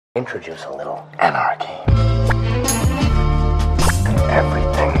Introduce a little anarchy.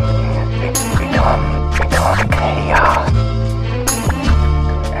 Everything become chaos.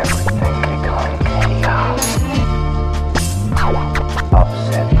 Everything become chaos.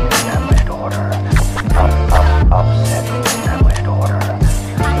 Upset the established order. Upset the established order.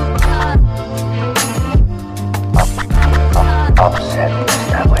 Upset the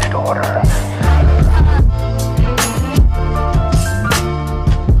established order.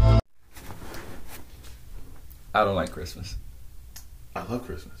 I don't like Christmas. I love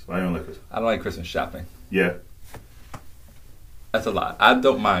Christmas. Why don't you like Christmas? I don't like Christmas shopping. Yeah. That's a lot. I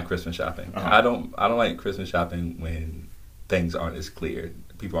don't mind Christmas shopping. Uh-huh. I don't like Christmas shopping when things aren't as clear.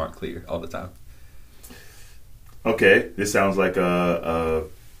 People aren't clear all the time. Okay, this sounds like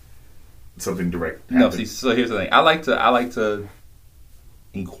something direct. No, happened. see, so here's the thing. I like to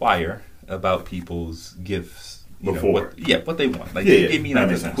inquire about people's gifts. You know, Before. what they want. Like, Yeah, give me that like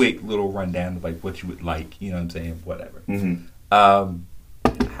makes a sense. quick little rundown of like what you would like. You know what I'm saying? Whatever.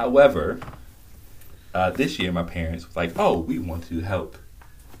 Mm-hmm. However, this year my parents was like, "Oh, we want to help.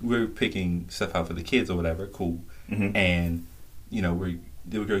 We're picking stuff out for the kids or whatever. Cool. Mm-hmm. And you know, we're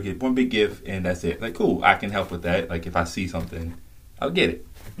gonna get one big gift and that's it. Like, cool. I can help with that. Like, if I see something, I'll get it.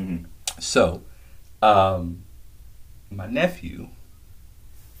 Mm-hmm. So, my nephew,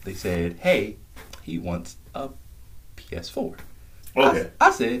 they said, "Hey, he wants a PS4." Okay.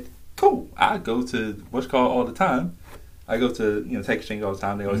 I said, cool. I go to what's called all the time. I go to Tech Exchange all the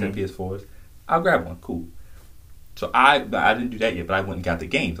time. They always have PS4s. I'll grab one. Cool. So I didn't do that yet, but I went and got the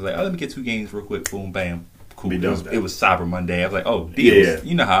games. I was like, oh, let me get 2 games real quick. Boom, bam. Cool. Be done with that. It was Cyber Monday. I was like, oh, deals. Yeah.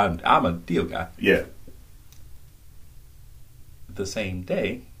 You know how I'm a deal guy. Yeah. The same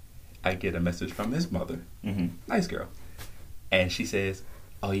day, I get a message from his mother. Mm-hmm. Nice girl. And she says,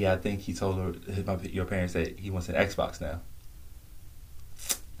 oh, yeah, I think he told your parents that he wants an Xbox now.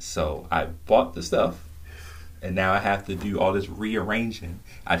 So I bought the stuff, and now I have to do all this rearranging.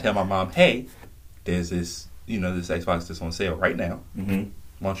 I tell my mom, hey, there's this Xbox that's on sale right now. Mm-hmm.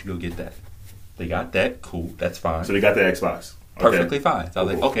 Why don't you go get that? They got that. Cool. That's fine. So they got the Xbox. Okay. Perfectly fine. So I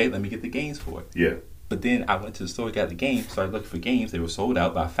was Cool. like, okay, let me get the games for it. Yeah. But then I went to the store, got the games, started looking for games. They were sold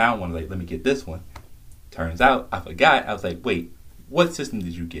out, but I found one. Like, let me get this one. Turns out, I forgot. I was like, wait, what system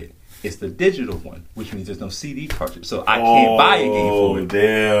did you get? It's the digital one, which means there's no CD cartridge. So I can't buy a game for it.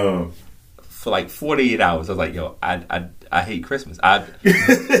 Damn. For like 48 hours. I was like, yo, I hate Christmas. I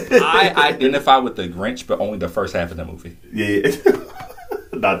identify with the Grinch, but only the first half of the movie. Yeah.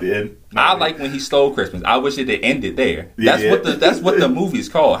 Not the end. I like when he stole Christmas. I wish it had ended there. Yeah, That's what the movie's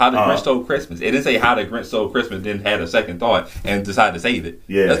called. How the Uh-huh. Grinch Stole Christmas. It didn't say how the Grinch stole Christmas, then had a second thought and decided to save it.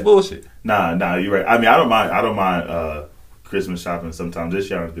 Yeah. That's bullshit. Nah, you're right. I mean, I don't mind Christmas shopping sometimes. This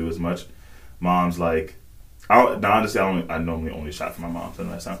year I don't do as much. Mom's like, honestly, I normally only shop for my mom. So I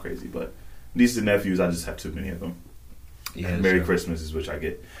know that sounds crazy, but nieces and nephews, I just have too many of them. Yeah, Merry true. Christmas is which I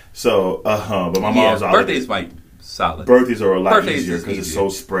get. So, but my mom's birthdays might solid. Birthdays are a lot Birthdays easier is because it's easier. so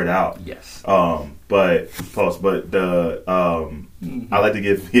spread out. Yes. But the I like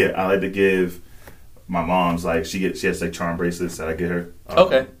to give my mom's like she has like charm bracelets that I get her.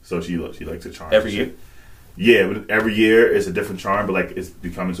 Okay. So she likes to charm Every year? Yeah, but every year it's a different charm, but like it's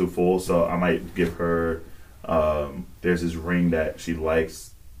becoming too full, so I might give her. There's this ring that she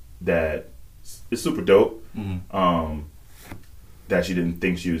likes that is super dope. Mm-hmm. That she didn't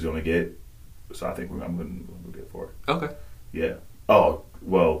think she was gonna get, so I think I'm gonna get it for her. Okay. Yeah. Oh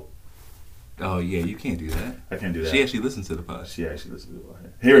well, Oh, yeah, you can't do that. I can't do that. She actually listens to the pod. She actually listens to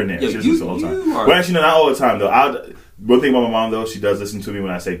it here and there. Yeah, She listens to it all the you time. are- Well, actually, no, not all the time though. One thing about my mom though, she does listen to me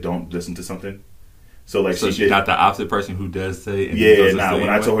when I say don't listen to something. So like So she she's did. not the opposite person who does say and Yeah, does nah. say When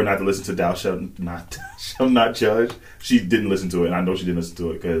I anyway? told her not to listen to "Thou shall not judge," she didn't listen to it, and I know she didn't listen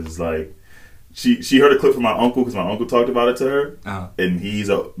to it because like she heard a clip from my uncle because my uncle talked about it to her, Uh-huh. and he's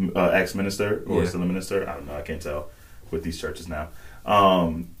a ex-minister or Yeah. still a minister. I don't know. I can't tell with these churches now.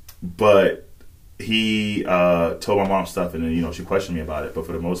 But he told my mom stuff, and then she questioned me about it. But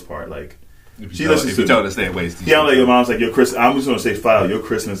for the most part, like she listens If to you tell her to stay away, yeah, I'm like your mom's like your I'm just gonna say file your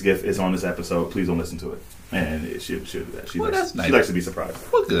Christmas gift is on this episode. Please don't listen to it, and she'll do that. She Well, likes, that's nice. She likes to be surprised.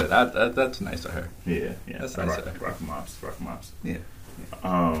 Well, good. That's nice of her. Yeah. That's I nice rock, of her. rock for moms. Rock for moms. Yeah.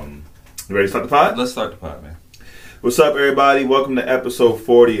 You ready to start the pod? Let's start the pod, man. What's up, everybody? Welcome to episode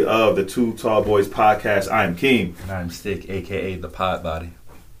 40 of the Too Tall Boyz podcast. I am Keem, And I'm Stik, a.k.a. the pod body.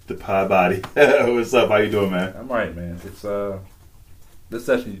 the pod body. What's up? How you doing, man? I'm right, man. It's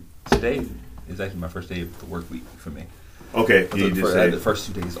today is actually my first day of the work week for me. Okay, I you had just the said.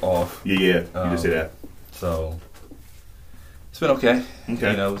 first 2 days off. Yeah, you just say that. So it's been okay.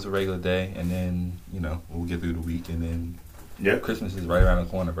 Okay. It was a regular day, and then we'll get through the week, and then Yeah. Christmas is right around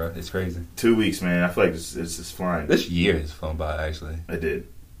the corner, bro. It's crazy. 2 weeks, man. I feel like it's just flying. This year has flown by, actually. It did.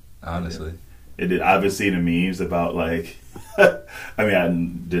 Honestly. It did. I've been seeing the memes about like, I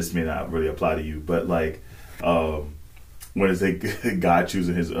mean, this may not really apply to you, but like, when is it God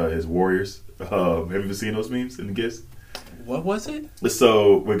choosing his warriors? Have you ever seen those memes and the gifts? What was it?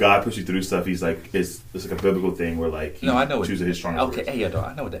 So when God puts you through stuff, he's like, it's like a biblical thing where like he I know chooses his strongest Okay, warriors. hey, dog,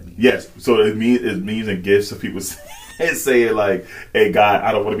 I know what that means. Yes. So it means and gifts of people saying like, "Hey God,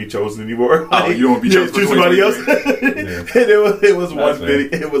 I don't want to be chosen anymore." Oh, you don't want to be chosen? Choose somebody else. Yeah. And it was one fair.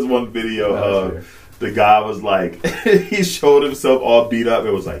 video. It was one video. That's The guy was like, he showed himself all beat up.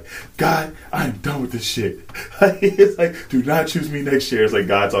 It was like, God, I'm done with this shit. It's like, do not choose me next year. It's like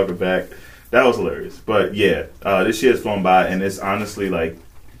God talking back. That was hilarious. But yeah, this year has flown by, and it's honestly like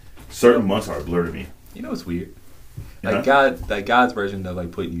certain months are a blur to me. You know what's weird? Like God's version of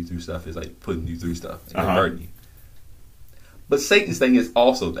like putting you through stuff is like putting you through stuff and hurting you. But Satan's thing is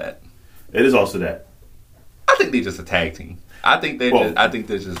also that. It is also that. I think they're just a tag team. I think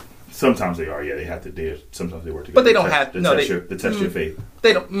they're just. Sometimes they are. Yeah, they have to. Sometimes they work together. But they don't have. No, to test your faith.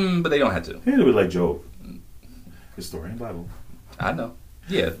 They don't. But they don't have to. Yeah, it was like Job. His story in the Bible. I know.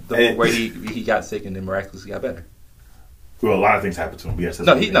 Yeah, where he got sick and then miraculously got better. Well, a lot of things happened to him. Yes, his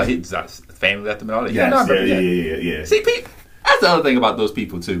family left him and all that. Yes, yeah. See, that's the other thing about those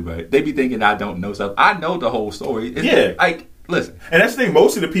people too, right? They be thinking I don't know stuff. I know the whole story. Like, listen. And that's the thing.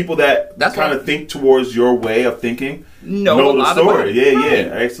 Most of the people that kind of think towards your way of thinking know the story. Yeah,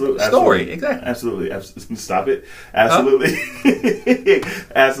 absolutely. Story, exactly. Absolutely. Stop it. Absolutely. Huh?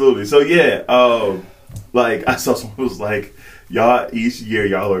 Absolutely. So yeah, like I saw someone who was like, y'all each year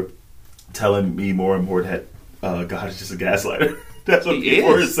y'all are telling me more and more that God is just a gaslighter. That's what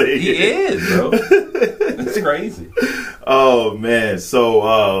people are saying. He is, bro. It's crazy. Oh man.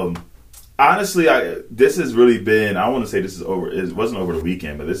 So honestly, this has really been. I want to say this is over. It wasn't over the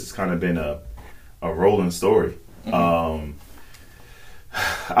weekend, but this has kind of been a rolling story. Mm-hmm.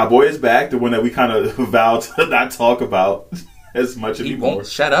 Our boy is back. The one that we kind of vowed to not talk about as much anymore. He won't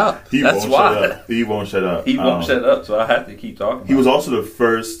shut up. He won't shut up. He won't shut up. So I have to keep talking. He was also the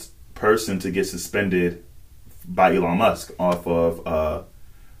first person to get suspended by Elon Musk off of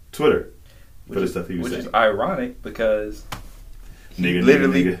Twitter for the stuff he was saying. Which is ironic because he nigga,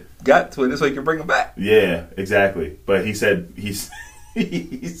 literally got Twitter so he can bring him back. Yeah, exactly. But he said, he said,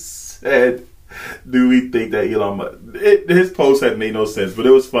 do we think that Elon Musk... his post had made no sense, but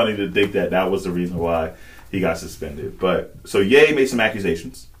it was funny to think that that was the reason why he got suspended. But, so Ye made some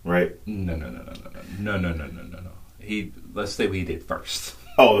accusations, right? No. Let's say what he did first.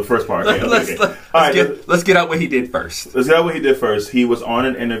 Oh, the first part. Okay, let's get out what he did first. Let's get out what he did first. He was on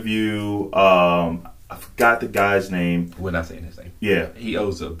an interview. I forgot the guy's name. We're not saying his name. Yeah. He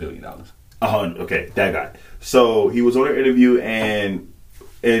owes $1 billion. Okay, that guy. So he was on an interview, and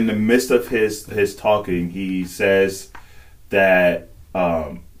in the midst of his talking, he says that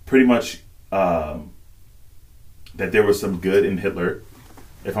pretty much that there was some good in Hitler.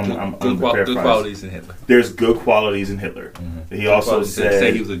 If I'm good qualities in Hitler. There's good qualities in Hitler. Mm-hmm. He also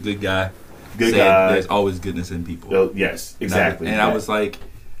said he was a good guy. There's always goodness in people. Yes, exactly. And I was like,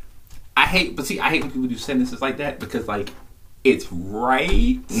 I hate when people do sentences like that because like it's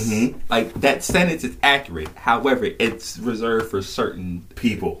right. Mm-hmm. Like that sentence is accurate. However, it's reserved for certain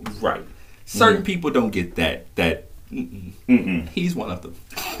people. Right. Certain people don't get that. He's one of them.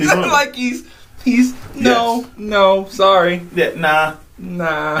 Like he's no, sorry. Yeah, nah.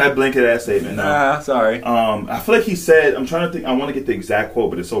 That blanket ass statement. Nah, sorry. I feel like he said, I'm trying to think, I want to get the exact quote,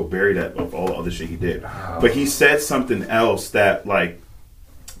 but it's so buried of all the other shit he did. But he said something else that, like,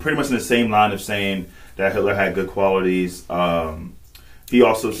 pretty much in the same line of saying that Hitler had good qualities. He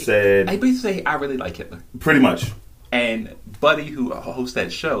also said... I basically say, I really like Hitler. Pretty much. And Buddy, who hosts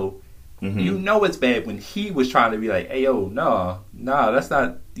that show, you know it's bad when he was trying to be like, hey, yo, nah, that's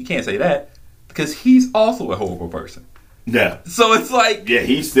not... You can't say that. Because he's also a horrible person. Yeah. So it's like... Yeah,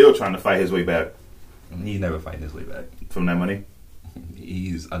 he's still trying to fight his way back. He's never fighting his way back. From that money?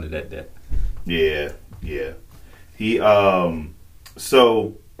 He's under that debt. Yeah. He,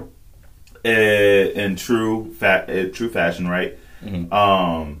 so, in true fashion, right?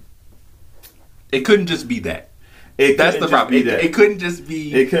 Mm-hmm. It couldn't just be that. That's the problem. It couldn't just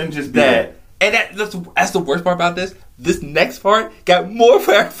be that. And that's the worst part about this. This next part got more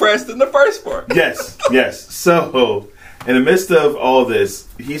press than the first part. Yes. So, in the midst of all this,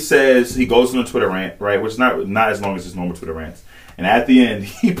 he says he goes on a Twitter rant, right? Which is not as long as his normal Twitter rants. And at the end,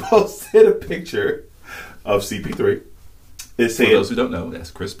 he posted a picture of CP3. For those who don't know,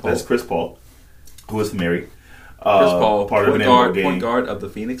 that's Chris Paul. That's Chris Paul, who is married. Chris Paul, part of an point guard of the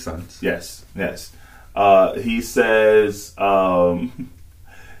Phoenix Suns. Yes. He says, and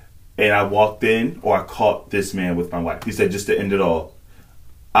I walked in, or I caught this man with my wife. He said, just to end it all,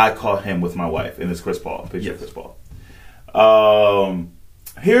 I caught him with my wife. And it's Chris Paul. Picture of Chris Paul.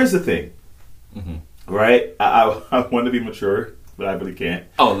 Here's the thing. Right? I want to be mature, but I really can't.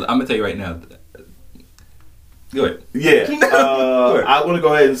 Oh, I'm going to tell you right now. Go ahead. Yeah. I want to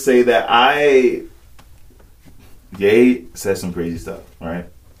go ahead and say that Ye said some crazy stuff, right?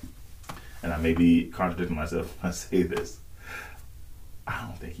 And I may be contradicting myself when I say this. I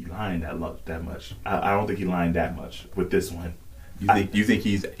don't think he lying that much. I don't think he lying that much with this one. You think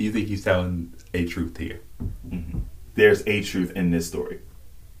he's telling a truth here? Mm-hmm. There's a truth in this story.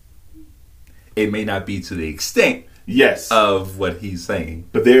 It may not be to the extent, yes, of what he's saying,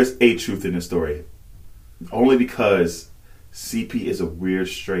 but there's a truth in this story. Only because CP is a weird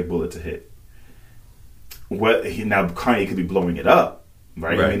stray bullet to hit. Now Kanye could be blowing it up,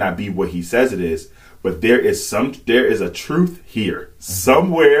 right? It may not be what he says it is, but there is a truth here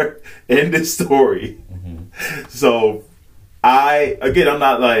somewhere in this story. So I'm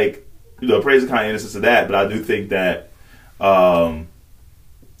not like praising Kanye innocence of that, but I do think that I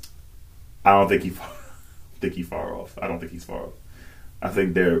don't think he's far off. I don't think he's far off. I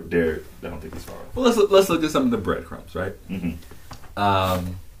think I don't think he's far off. Well, let's look at some of the breadcrumbs, right?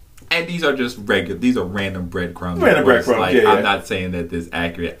 And these are just these are random breadcrumbs. Random breadcrumbs. Like, I'm not saying that this is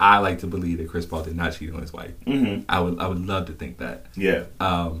accurate. I like to believe that Chris Paul did not cheat on his wife. I would love to think that. Yeah.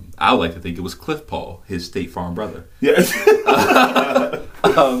 I would like to think it was Cliff Paul, his State Farm brother. Yeah.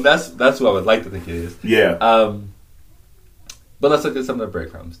 That's who I would like to think it is. Yeah. But let's look at some of the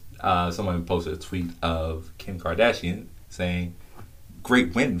breadcrumbs. Someone posted a tweet of Kim Kardashian saying,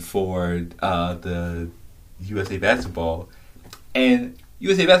 "Great win for the USA Basketball," and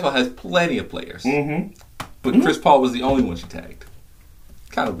USA Basketball has plenty of players, but Chris Paul was the only one she tagged.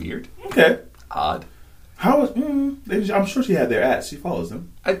 Kind of weird. Okay. Odd. How was? I'm sure she had their ads. She follows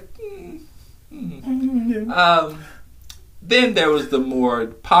them. Then there was the more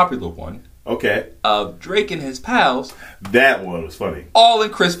popular one. Okay. Of Drake and his pals. That one was funny. All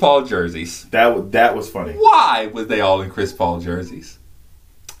in Chris Paul jerseys. That was funny. Why was they all in Chris Paul jerseys?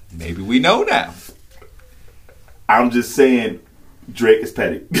 Maybe we know now. I'm just saying, Drake is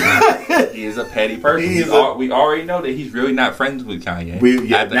petty. He is a petty person. We already know that he's really not friends with Kanye.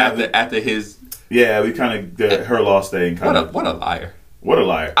 After his... Yeah, we kind of... her lost thing. What a liar. What a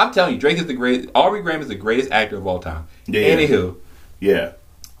liar. I'm telling you, Drake is the greatest... Aubrey Graham is the greatest actor of all time. Yeah. Anywho. Yeah.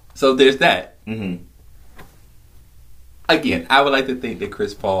 So there's that. Again, I would like to think that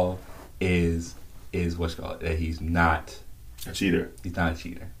Chris Paul is what's called... That he's not... A cheater. He's not a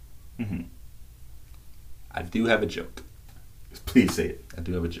cheater. I do have a joke. Please say it. I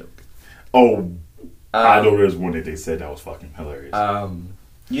do have a joke. Oh, I know there's one that they said that was fucking hilarious.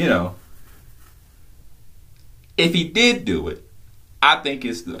 If he did do it, I think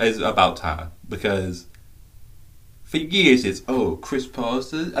it's about time, because for years it's Chris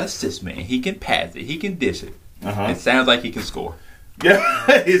Paul's the assist man. He can pass it. He can dish it. It sounds like he can score. Yeah,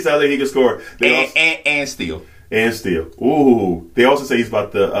 it sounds like he can score. And steal. And steal. Ooh. They also say he's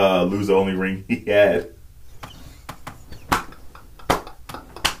about to lose the only ring he had.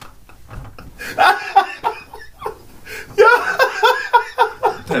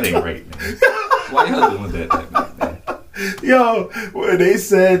 That ain't right, man. Why y'all doing that, man? Yo, when they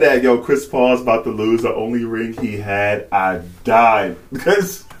said that, Chris Paul's about to lose the only ring he had, I died.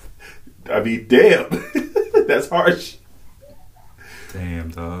 Because, damn. That's harsh. Damn,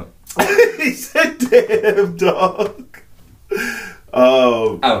 dog. He said, damn, dog.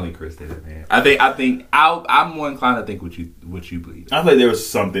 I don't think Chris did it, man. I'm more inclined to think what you believe. I think there was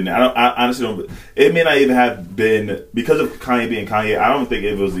something. I honestly don't. It may not even have been because of Kanye being Kanye. I don't think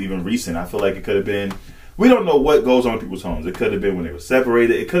it was even recent. I feel like it could have been. We don't know what goes on in people's homes. It could have been when they were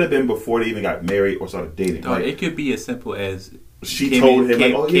separated. It could have been before they even got married or started dating. No, it could be as simple as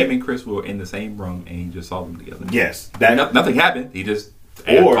Kim and Chris were in the same room and he just saw them together. Yes, nothing happened. He just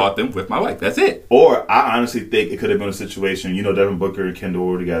caught them with my wife. That's it. Or I honestly think it could have been a situation. Devin Booker and Kendall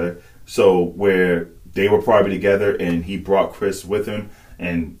were together, so where they were probably together, and he brought Chris with him,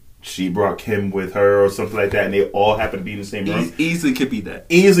 and she brought Kim with her, or something like that, and they all happened to be in the same room. Easily could be that.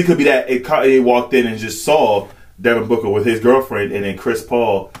 They walked in and just saw Devin Booker with his girlfriend, and then Chris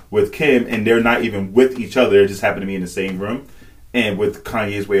Paul with Kim, and they're not even with each other. They just happen to be in the same room. And with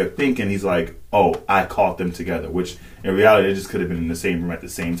Kanye's way of thinking, he's like, "Oh, I caught them together," which in reality, they just could have been in the same room at the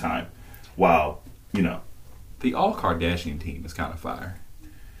same time. Wow, the all Kardashian team is kind of fire.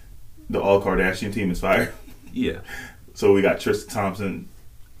 The all Kardashian team is fire. Yeah. So we got Tristan Thompson,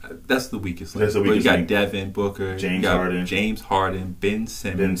 That's the weakest link. That's the But you weakest got link. Devin Booker, James you got Harden. James Harden, Ben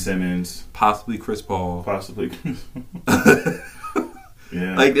Simmons, possibly Chris Paul. possibly.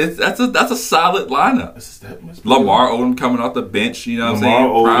 Yeah, Like that's a solid lineup. Lamar Odom coming off the bench, you know what I'm saying?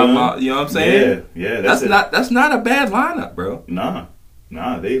 You know what I'm saying? Yeah, That's not a bad lineup, bro. Nah,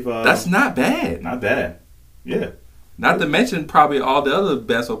 they've That's not bad. not bad. Yeah. Not to mention probably all the other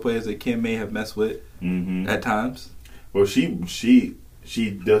basketball players that Kim may have messed with at times. Well, she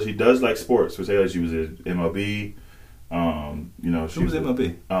does like sports. So say like she was in MLB. You know, she Who was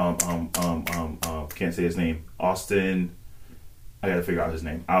MLB? Can't say his name. Austin. I gotta figure out his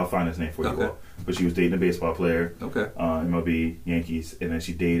name. I'll find his name for you. Okay. All. But she was dating a baseball player. Okay. MLB, Yankees, and then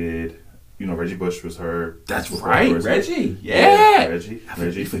she dated. You know, Reggie Bush was her. That's before right, person. Reggie. Yeah. Reggie.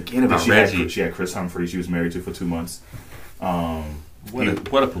 You forget about she Reggie. she had Chris Humphrey. She was married to for 2 months. What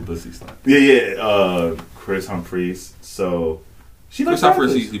a publicity stunt. Yeah. Chris Humphries. So she Chris likes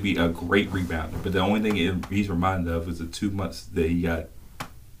Humphries athletes. used to be a great rebounder, but the only thing he's reminded of is the 2 months that he got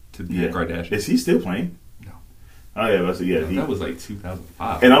to be a Kardashian. Is he still playing? No. Oh yeah, That was like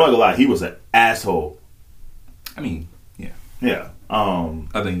 2005. And I'm not gonna lie, he was an asshole. I mean, yeah. Yeah.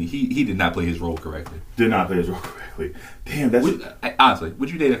 I mean, he did not play his role correctly. Did not play his role correctly. Damn, that's Honestly,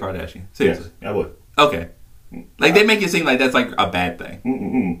 would you date a Kardashian? Seriously. yes, I would. Okay. Like they make it seem like that's like a bad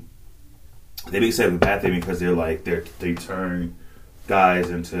thing. They make it say it's a bad thing because they're like they turn guys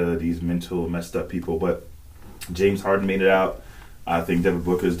into these mental messed up people. But James Harden made it out. I think Devin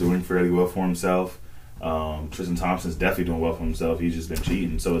Booker is doing fairly well for himself. Tristan Thompson's definitely doing well for himself. He's just been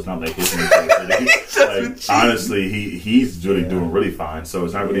cheating, so it's not like his honestly, he's really doing really fine. So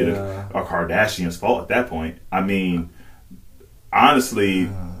it's not really a Kardashian's fault at that point. I mean, honestly,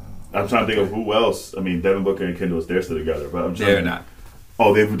 I'm trying to think of who else. I mean, Devin Booker and Kendall, they're still together, but I'm trying. They're not.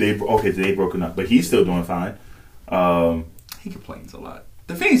 Oh, they've broken up, but he's still doing fine. He complains a lot.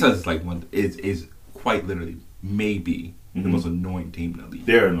 The Phoenix Suns is like is quite literally maybe the most annoying team in the league.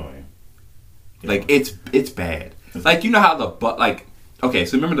 They're annoying. Like it's bad. Like you know how okay,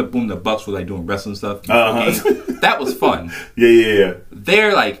 so remember when the Bucks were like doing wrestling stuff? That was fun. Yeah.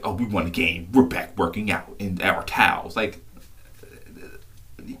 They're like, oh, we won a game. We're back working out in our towels. Like,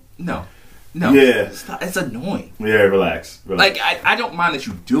 no. Yeah. It's annoying. Yeah, relax. Like I don't mind that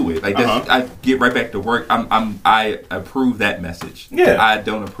you do it. Like I get right back to work. I approve that message. Yeah. I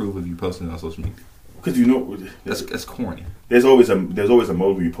don't approve of you posting it on social media. Because you know that's corny. There's always a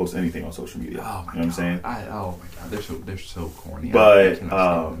motive when you post anything on social media. Oh my god! You know what I'm saying? Oh my god, they're so corny. But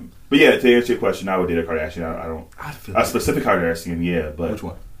yeah, to answer your question, I would date a Kardashian. I don't. I feel a specific Kardashian, yeah. But which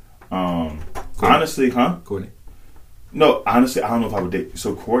one? Honestly, Courtney. No, honestly, I don't know if I would date.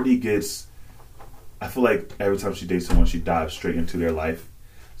 So Courtney gets. I feel like every time she dates someone, she dives straight into their life.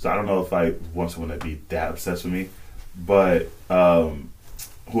 So I don't know if I want someone to be that obsessed with me. But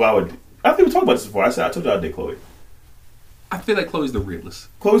who I would. I think we talked about this before. I told you I'd date Chloe. I feel like Chloe's the realist.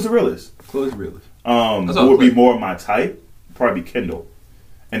 Chloe's the realist. Who would be more my type? Probably Kendall.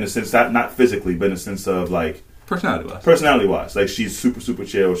 In the sense that, not physically, but in the sense of like personality wise. Like she's super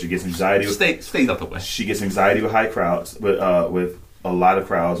chill. She gets anxiety. Stays out the way. She gets anxiety with high crowds, with a lot of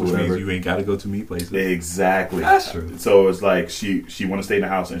crowds. Which or whatever. means you ain't got to go to me places. Exactly. That's true. So it's like she want to stay in the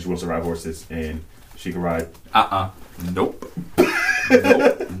house and she wants to ride horses and she can ride. Nope.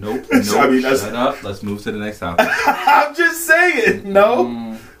 Nope. I mean, shut up. Let's move to the next topic. I'm just saying.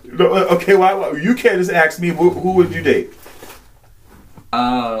 No. Okay. Why? You can't just ask me. Who would you date?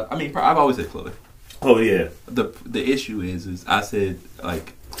 I mean, I've always said Chloe. Oh yeah. The issue is I said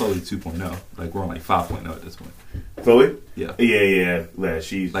like Chloe 2.0. Like we're on like 5.0 at this point. Chloe? Yeah. Yeah.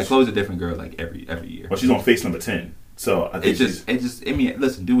 She's like Chloe's a different girl like every year. Well, she's on face number 10. So I think I mean,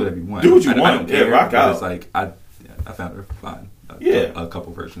 listen, do whatever you want. Do what you want. I don't care. Rock out. It's like I found her fine. A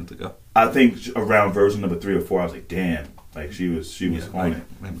couple versions ago. I think around version number 3 or 4, I was like, damn, like she was on it.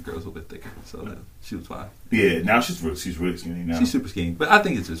 My girls were a bit thicker, so she was fine. Yeah, now she's really skinny now. She's super skinny, but I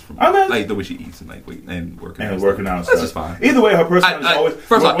think it's just from like the way she eats and like working out. And That's just fine. Either way, her personality is always.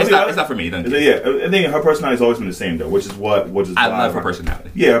 First of all, it's not for me. Yeah, I think her personality has always been the same though, which is I love her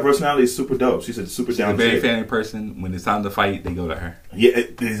personality. Yeah, her personality is super dope. She's a super down. She's a very family person. When it's time to fight, they go to her. Yeah,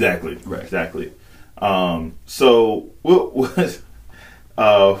 exactly. Right. Exactly. So we'll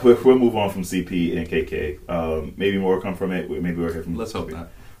move on from CP and KK. Maybe more come from it. Maybe we'll hear from. Let's hope not.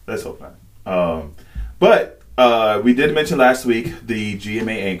 Let's hope not. But we did mention last week the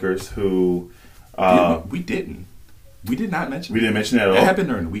GMA anchors who. We didn't. We did not mention. We didn't mention that at all. It happened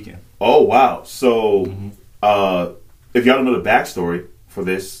during the weekend. Oh wow! So if y'all don't know the backstory for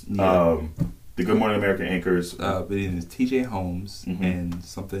this, the Good Morning America anchors. But it is TJ Holmes and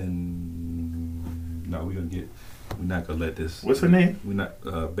something. No, we're gonna get. We're not gonna let this. What's her name? We're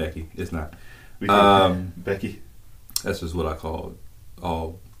not Becky. It's not. Becky. That's just what I call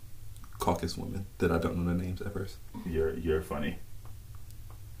all caucus women that I don't know their names at first. You're funny.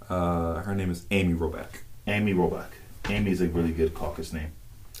 Her name is Amy Roback. Amy Roback. Amy is a really good caucus name.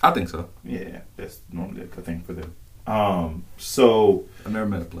 I think so. Yeah, that's normally a good thing for them. So I've never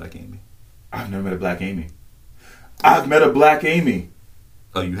met a black Amy. I've never met a black Amy. I've met a black Amy.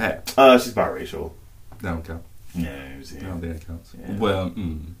 Oh, you have? She's biracial. That don't count. Yeah, I don't think that counts. Yeah. Well,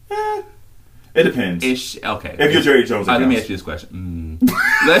 it depends. Okay. If you're Jerry Jones, let me ask you this question.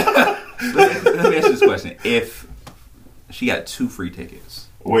 Let me ask you this question. If she got 2 free tickets.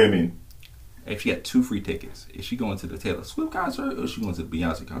 What do you mean? If she got 2 free tickets, is she going to the Taylor Swift concert or is she going to the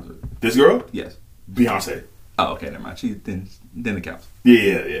Beyonce concert? This girl? Yes. Beyonce. Oh, okay, never mind. Then it counts.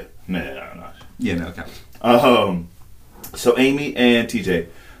 Yeah. Nah. Yeah, no, it counts. So Amy and TJ.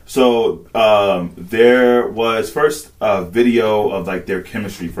 So there was first a video of like their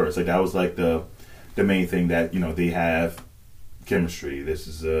chemistry first. Like that was like the main thing that they have chemistry. This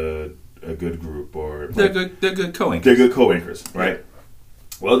is a good group, or they're good co-anchors. They're good co-anchors, right? Yeah.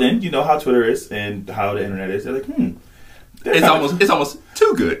 Well, then you know how Twitter is and how the internet is. They're like, it's almost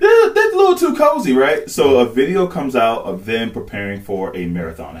too good. That's a little too cozy, right? So a video comes out of them preparing for a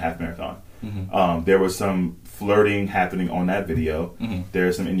marathon, a half marathon. Mm-hmm. There was some flirting happening on that video. Mm-hmm.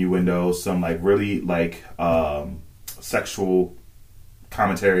 There's some innuendos, some like really like sexual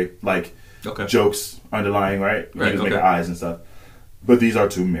commentary, like jokes underlying, right? Right. Make eyes and stuff. But these are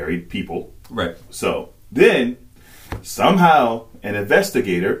 2 married people, right? So then somehow an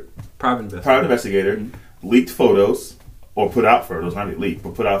private investigator, mm-hmm. leaked photos, or put out photos, not leaked,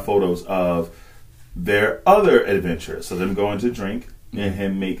 but put out photos of their other adventure. So them going to drink and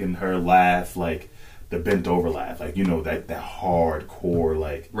him making her laugh, like the bent over laugh, like that hardcore,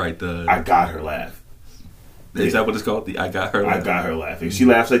 like right, I got her laugh. Is that what it's called? The I got her laugh? I got her laugh. If she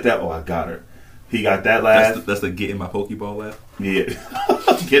laughs like that, I got her. He got that laugh. That's the get in my Pokeball laugh? Yeah.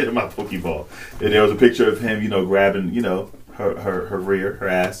 Get in my Pokeball. And there was a picture of him, grabbing, her rear, her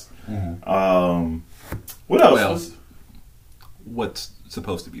ass. Mm-hmm. What else? Well, what's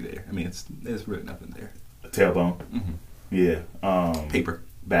supposed to be there? I mean, there's really nothing there. A tailbone. Mm-hmm. Yeah. Paper.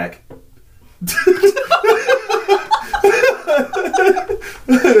 Back.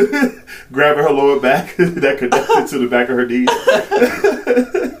 Grabbing her lower back that connected to the back of her knee.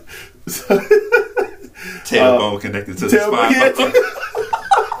 Tailbone connected to the spine.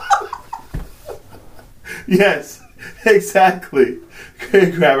 Yeah. Yes, exactly.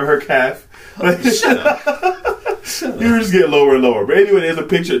 Grabbing her calf. Shut up. You were just getting lower and lower. But anyway, there's a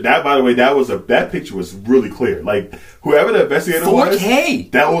picture. That, by the way, that picture was really clear. Like whoever the investigator 4K.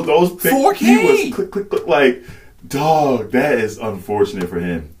 was, that was those 4K. He was click. Like, dog, that is unfortunate for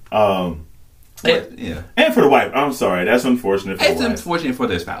him. Yeah. And for the wife. I'm sorry, that's unfortunate for the wife. It's unfortunate for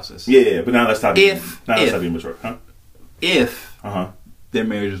their spouses. Yeah, but now let's stop being mature. Huh? If their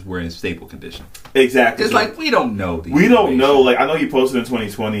marriages were in stable condition. Exactly. It's like we don't know. We don't know. Like I know he posted in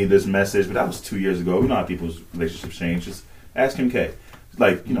 2020 this message, but that was 2 years ago. We know how people's relationships change. Just ask Kim K.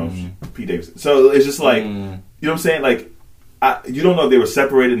 Like, Pete Davidson. So it's just like, you know what I'm saying? Like, you don't know if they were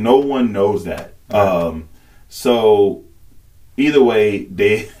separated. No one knows that. Right. So either way,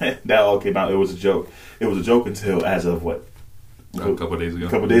 that all came out. It was a joke. It was a joke until as of what? A couple of days ago.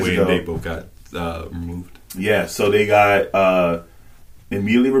 When they both got removed. Yeah. So they got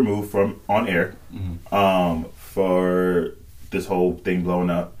immediately removed from on air for this whole thing blowing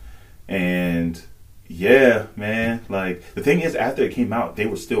up. And yeah, man, like the thing is, after it came out, they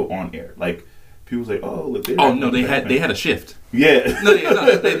were still on air. Like people was like, "Oh, look." They had a shift. Yeah, they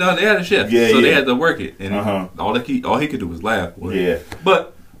had a shift. Yeah, so they had to work it, and all he could do was laugh. Yeah,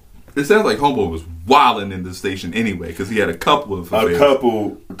 but it sounds like Homeboy was wilding in the station anyway because he had a couple of affairs. A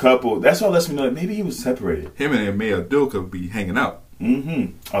couple. That's all lets me know that maybe he was separated. Him and Maya Dill could be hanging out.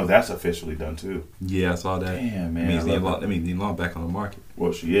 Mm-hmm. Oh, that's officially done too. Yeah, I saw that. Damn, man. That means Nia Long back on the market.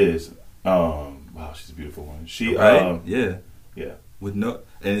 Well, she is. Wow, she's a beautiful one. She, yeah. With no,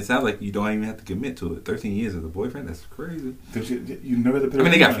 and it sounds like you don't even have to commit to it. 13 years as a boyfriend, that's crazy. You never.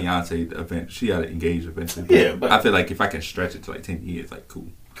 They got fiance event. She got engaged eventually. Yeah, but I feel like if I can stretch it to like 10 years, like cool,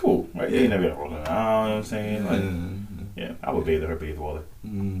 right? Yeah. You ain't never got rolling out. You know what I'm saying? Like, yeah, I would bathe her bathe water.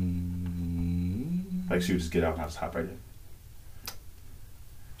 Like she would just get out and I just hop right in.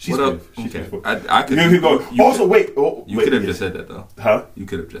 She's what beautiful. She's beautiful. I could. You could have just said that though. Huh? You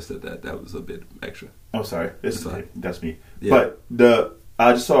could have just said that. That was a bit extra. Oh, sorry. That's me. Yeah. But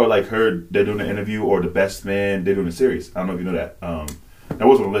I just saw they're doing an interview or the Best Man. They're doing a series. I don't know if you know that. That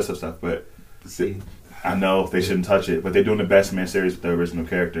wasn't on the list of stuff, but I know they shouldn't touch it, but they're doing the Best Man series with the original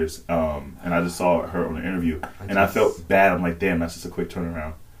characters. And I just saw her on an interview, and I felt bad. I'm like, damn, that's just a quick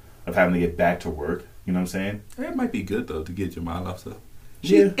turnaround of having to get back to work. You know what I'm saying? It might be good though to get your mind off stuff.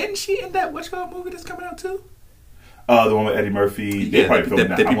 Isn't she in that movie that's coming out too? The one with Eddie Murphy. They probably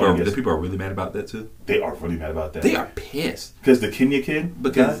filmed that. The people are really mad about that too. They are really mad about that. They are pissed because the Kenya kid,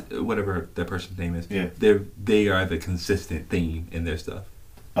 because whatever that person's name is, they are the consistent theme in their stuff.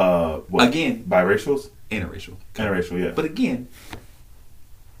 What? Again, biracials, interracial, yeah. But again,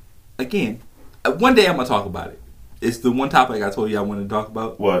 one day I'm gonna talk about it. It's the one topic I told you I wanted to talk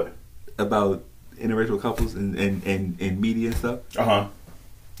about. What? About interracial couples and media and stuff.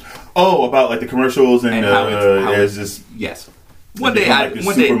 Oh, about like the commercials and how it's just yes. One day,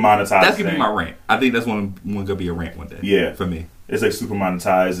 monetized. That's gonna be my rant. I think that's one gonna be a rant one day. Yeah, for me, it's like super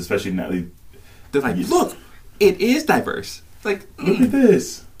monetized, especially now. They're like, look, it is diverse. It's like, look at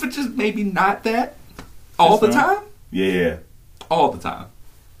this, but just maybe not that all the time. Yeah, all the time.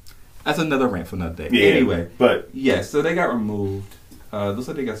 That's another rant for another day. Yeah, anyway, but yes, so they got removed. Looks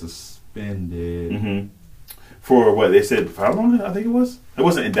like they got suspended. Mm-hmm. For what they said, for how long? I think it was. It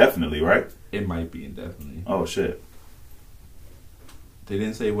wasn't indefinitely, right? It might be indefinitely. Oh shit! They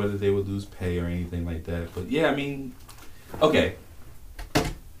didn't say whether they would lose pay or anything like that. But yeah, I mean, okay.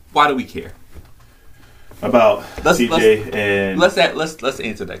 Why do we care about TJ and? Let's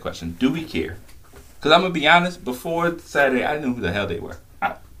answer that question. Do we care? Because I'm gonna be honest. Before Saturday, I knew who the hell they were.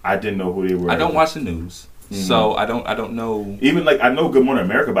 I didn't know who they were. I don't watch the news. Mm-hmm. So I don't know. Even like I know Good Morning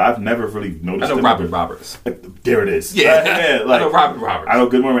America, but I've never really noticed. I know Robert Roberts. There it is. Yeah, like, I know Robert Roberts. I know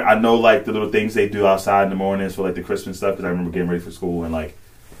Good Morning. I know like the little things they do outside in the mornings for like the Christmas stuff because I remember getting ready for school and like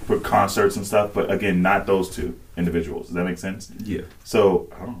for concerts and stuff. But again, not those two individuals. Does that make sense? Yeah. So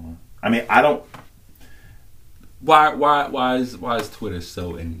I don't know. I mean, I don't. Why is Twitter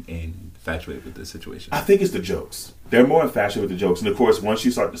so infatuated with this situation? I think it's the jokes. They're more infatuated with the jokes. And, of course, once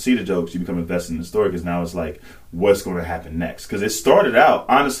you start to see the jokes, you become invested in the story because now it's like, what's going to happen next? Because it started out,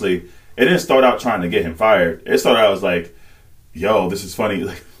 honestly, it didn't start out trying to get him fired. It started out as like, yo, this is funny.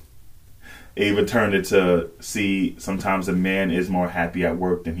 Like, it even turned into, see, sometimes a man is more happy at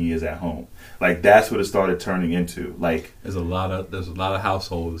work than he is at home. Like, that's what it started turning into. Like, there's a lot of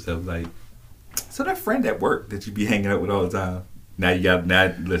households that like, so that friend at work that you be hanging out with all the time. Now you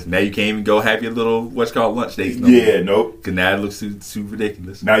can't even go have your little what's called lunch dates. Nope. Because now it looks too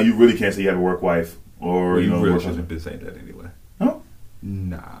ridiculous. Now you really can't say you have a work wife or you really shouldn't have been saying that anyway. Huh?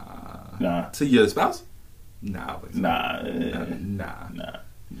 Nah. To your spouse? Nah.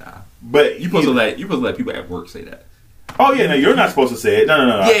 But you supposed to let people at work say that. Oh yeah, no, you're not supposed to say it. No.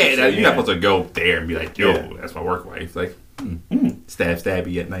 Yeah, you're not supposed to go there and be like, yo, that's my work wife. Like,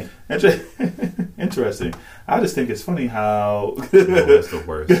 stabby at night. Interesting. I just think it's funny how that's the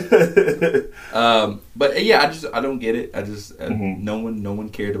worst. But yeah, I don't get it. No one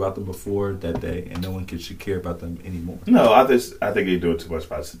cared about them before that day, and no one should care about them anymore. No, I think you're doing too much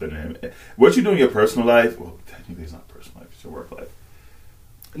by spending him. What you do in your personal life? Well, technically it's not personal life; it's your work life.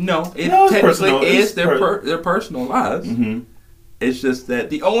 No, technically is their personal lives. Mm-hmm. It's just that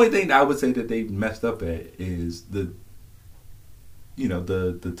the only thing that I would say that they messed up at is the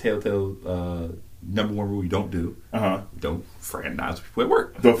telltale number one rule you don't do. Don't fraternize with people at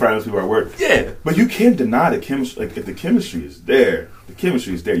work. Don't fraternize with people at work. Yeah. But you can't deny the chemistry. Like, if the chemistry is there, You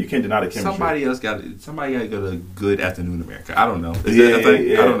can't deny the chemistry. Somebody got to go to Good Afternoon America. I don't know. Is that a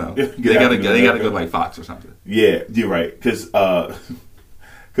thing? I don't know. They got to go like Fox or something. Yeah, you're right.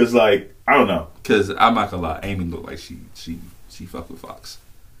 Because like, I don't know. Because I'm not going to lie. Amy looked like she fucked with Fox.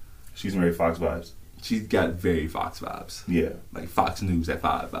 She's very Fox vibes. She's got very Fox vibes. Yeah. Like Fox News at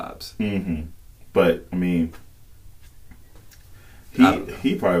 5 vibes. Mm-hmm. But, I mean,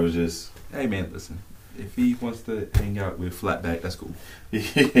 he probably was just... Hey, man, listen. If he wants to hang out with Flatback, that's cool.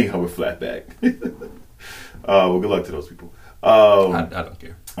 Hang out with Flatback. Well, good luck to those people. I don't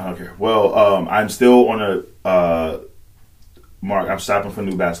care. I don't care. Well, I'm still on a... Mark, I'm shopping for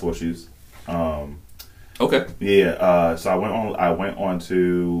new basketball shoes. Okay. Yeah. So I went on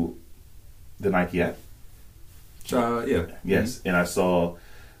to the Nike app. Yeah. Yes, mm-hmm. And I saw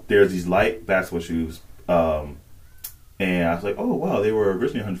there's these light basketball shoes, and I was like, oh wow, they were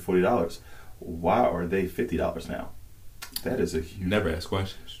originally $140. Why are they $50 now? That is a huge... Never ask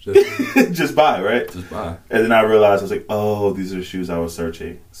questions. Just buy, right? Just buy. And then I realized I was like, oh, these are the shoes I was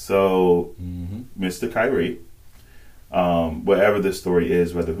searching. So, Mr. Kyrie. Whatever the story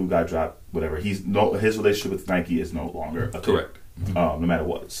is, whether who got dropped, whatever, his relationship with Nike is no longer a thing, correct. No matter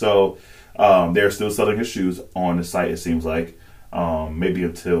what. So they're still selling his shoes on the site. It seems like maybe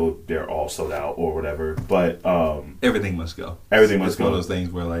until they're all sold out or whatever. But everything must go. Everything must go. It's one of those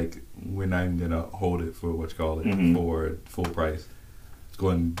things where like we're not even gonna hold it for what you call it Mhm. for full price. Let's go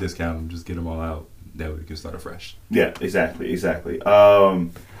ahead and discount them, just get them all out. That way we can start afresh. Yeah, exactly. I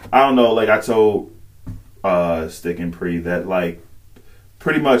don't know. Like I told Stik and Pre that like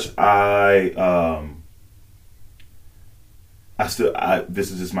pretty much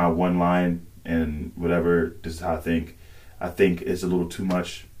this is just my one line and whatever. This is how I think. I think it's a little too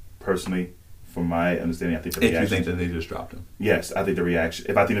much personally. From my understanding, I think the If reaction. you think that they just dropped him, Yes, I think the reaction.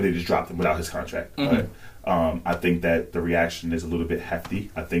 If I think that they just dropped him without his contract, Mhm. I think that the reaction is a little bit hefty.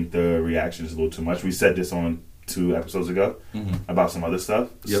 I think the reaction is a little too much. We said this on 2 episodes ago about some other stuff.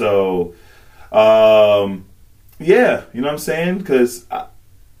 Yep. So, yeah, you know what I'm saying? Because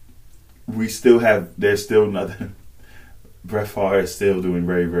we still have. There's still nothing. Brett Favre is still doing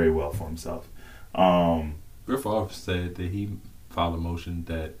very, very well for himself. Brett Favre said that he filed a motion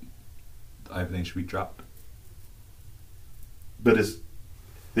that everything should be dropped. But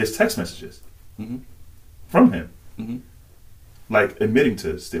there's text messages Mm-hmm. from him, Mm-hmm. like admitting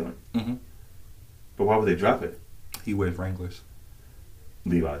to stealing. Mm-hmm. But why would they drop it? He wears Wranglers.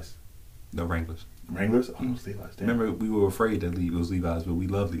 Levi's. No Wranglers. Wranglers? Oh, it was Levi's. Damn. Remember, we were afraid that it was Levi's, but we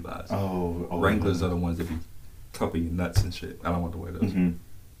love Levi's. Oh, Wranglers are the ones that be cupping your nuts and shit. I don't want to wear those.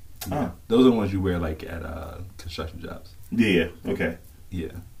 Mm-hmm. Yeah. Oh. Those are the ones you wear like at construction jobs. Yeah. Okay.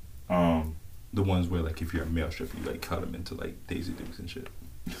 Yeah. The ones where like if you're a male stripper, you like cut them into like Daisy Dukes and shit.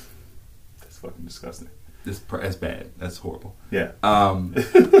 That's fucking disgusting. That's bad. That's horrible. Yeah.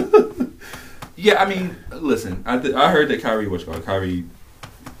 Yeah, I mean, listen, I heard that Kyrie was like,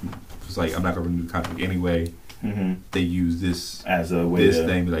 I'm not going to renew the contract anyway. Mm-hmm. They use this As a way this to,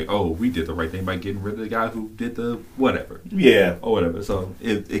 thing, like, oh, we did the right thing by getting rid of the guy who did the whatever. Yeah. Or whatever. So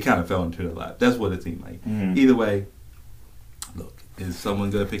it kind of fell into their lap. That's what it seemed like. Mhm. Either way, look, is someone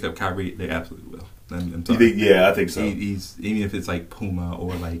going to pick up Kyrie? They absolutely will. I'm You sorry. think, yeah, I think so. He's even if it's like Puma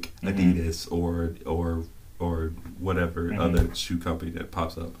or like Mhm. Adidas or whatever Mhm. other shoe company that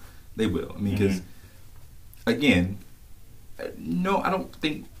pops up, they will. I mean, because Mhm. again, no, I don't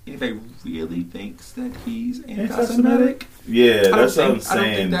think anybody really thinks that he's anti-Semitic. Yeah, that's what I'm I don't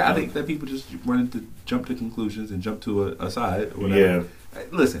saying. think that. I think that people just jump to conclusions and jump to a side or whatever. Yeah.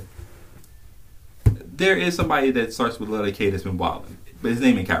 Listen, there is somebody that starts with a letter K that's been wilding, but his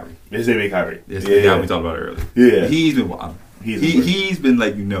name ain't Kyrie. His name ain't Kyrie. It's Yeah. the guy we talked about earlier. Yeah. He's been wilding. He's been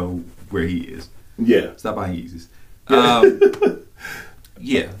letting you know where he is. Yeah. Stop buying Yeezys.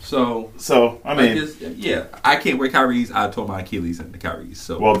 Yeah. So I mean, I can't wear Kyrie's. I tore my Achilles in the Kyrie's.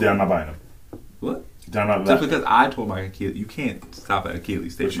 So well, then I'm not buying them. what? Then I'm not Just buying because I tore my Achilles, you can't stop at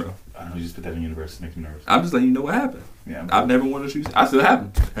Achilles stage, bro. I know you just put that in the universe. It makes me nervous. I'm just letting you know what happened. Yeah. I've never worn those shoes. I still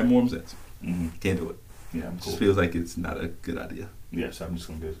have them. Haven't worn them since. Mm-hmm. Can't do it. Yeah, I'm cool. Just feels like it's not a good idea. Yeah, so I'm just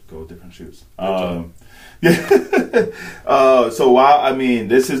gonna go with different shoes. Yeah. So while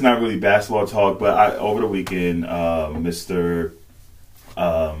this is not really basketball talk, but over the weekend, Mr.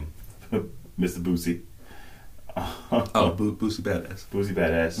 Boosie. Boosie Badass. Boosie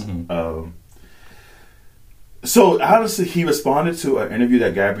Badass. Mm-hmm. So honestly, he responded to an interview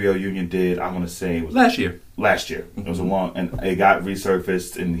that Gabrielle Union did. I want to say it was Last year. It was a long, and it got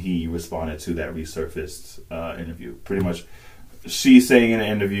resurfaced, and he responded to that resurfaced interview. Pretty much, she's saying in the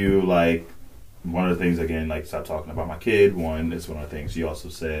interview, like, one of the things, again, like, stop talking about my kid. It's one of the things. She also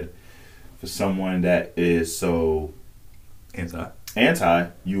said, for someone that is so anti,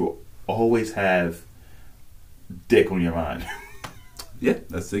 you always have dick on your mind. Yeah,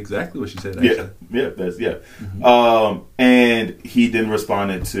 that's exactly what she said. Actually. Yeah. Mm-hmm. And he then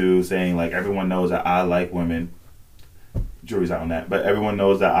responded to saying, like, everyone knows that I like women. Jury's out on that, but everyone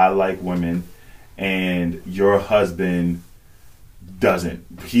knows that I like women, and your husband doesn't.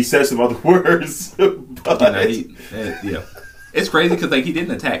 He said some other words, but it's crazy because like he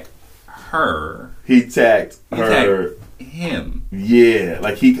didn't attack her. He attacked her. Attacked him. Yeah,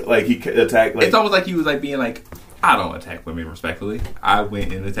 like he attacked. Like, it's almost like he was like being like, I don't attack women respectfully. I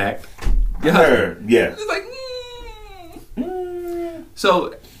went and attacked her. Yeah. It's like,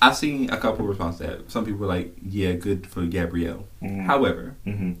 So I've seen a couple of responses to that. Some people were like, yeah, good for Gabrielle. Mm-hmm. However,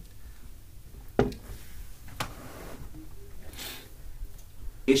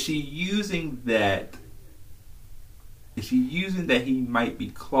 is she using that he might be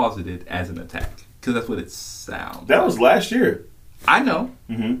closeted as an attack? Because that's what it sounds That was last year. I know.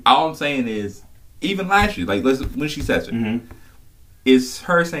 Mm-hmm. All I'm saying is, even last year, like when she says it, Mm-hmm. is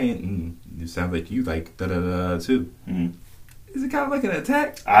her saying, it sounds like you like da-da-da too. Mm-hmm. Is it kind of like an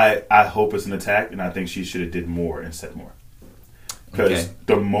attack? I hope it's an attack, and I think she should have did more and said more. Because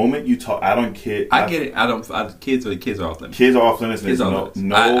the moment you talk, I don't care. I get it. Kids are off limits. Kids are off limits. Kids are off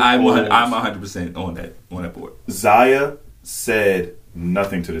limits. I'm 100% on that board. Zaya said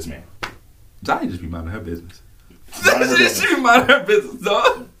nothing to this man. Zaya just be minding her business. Mind her business. She be minding her business,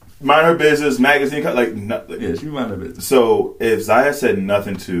 dog. Mind her business, magazine, like, no, Yeah, she be minding her business. So if Zaya said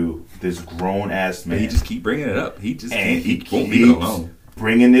nothing to this grown ass man, He just keep bringing it up. He just and can't. He won't leave it alone.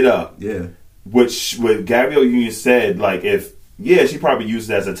 bringing it up. Yeah. Which what Gabrielle Union said, like, if she probably used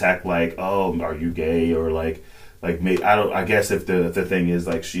it as attack, like, oh, are you gay, or like maybe, I guess if the thing is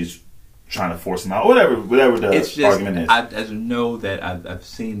like she's trying to force him out, whatever the argument is. I just know that I've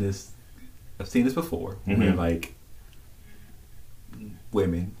seen this. I've seen this before, where like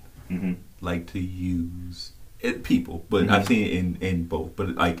women like to use it, people, but I've seen it in both.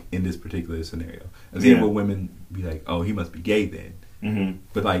 But like in this particular scenario, I've seen where women be like, "Oh, he must be gay then,"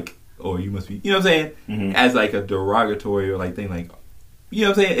 but like, or you must be, you know what I'm saying, as like a derogatory or like thing, like, you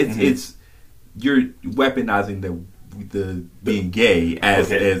know what I'm saying. It's you're weaponizing the being gay as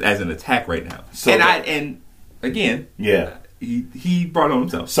an attack right now. So and again, he brought it on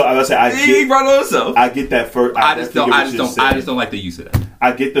himself. So I was say he brought it on himself. I get that first. I just don't like the use of that.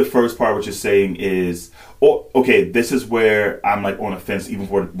 I get the first part. What you're saying is, this is where I'm like on a fence, even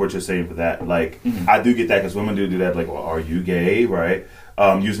for what you're saying for that. Like, I do get that because women do that. Like, well, are you gay? Right?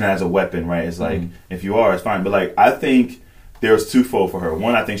 Using it as a weapon, right? It's like if you are, it's fine. But like, I think there's twofold for her.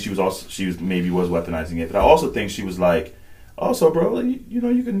 One, I think she was weaponizing it, but I also think she was like, also, bro, like, you know,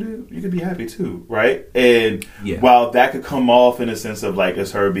 you can be happy too, right? And while that could come off in a sense of like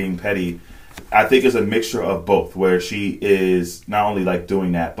it's her being petty, I think it's a mixture of both, where she is not only like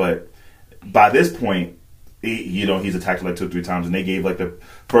doing that, but by this point, he's attacked her like 2 or 3 times, and they gave like the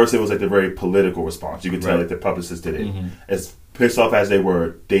first, it was like the very political response. You could tell like the publicist did it. As pissed off as they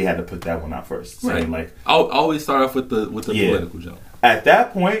were, they had to put that one out first. Saying like, I'll always start off with the political joke. At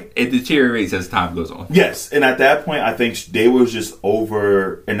that point, it deteriorates as time goes on. Yes, and at that point, I think they were just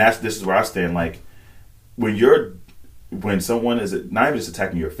over, and this is where I stand. Like, when someone is not even just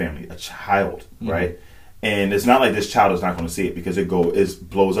attacking your family, a child, right? And it's not like this child is not going to see it because it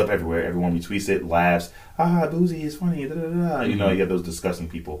blows up everywhere. Everyone retweets it, laughs. Boozy is funny. Da, da, da. You know, you have those disgusting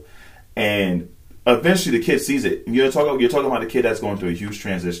people, and eventually the kid sees it. And you're talking about a kid that's going through a huge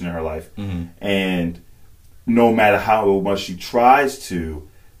transition in her life, and no matter how much she tries to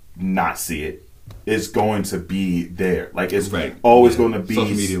not see it, it's going to be there. Like, it's always going to be.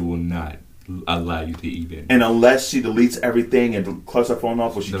 Social media will not allow you to even. And unless she deletes everything and clutches her phone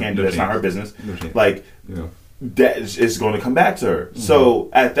off, which she can't do, that's not her business. Like, that is going to come back to her.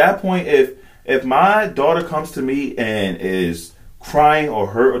 So at that point, if my daughter comes to me and is crying or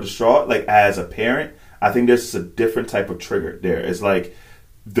hurt or distraught, like as a parent, I think there's a different type of trigger there. It's like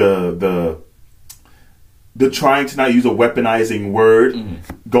the trying to not use a weaponizing word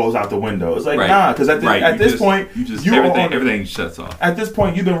goes out the window. It's like, nah, because at this point, everything shuts off. At this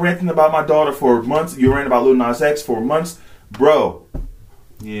point, you've been ranting about my daughter for months. You ranting about Lil Nas X for months, bro.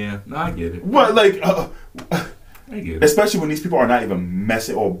 Yeah, no, I get it. What, like, I get it. Especially when these people are not even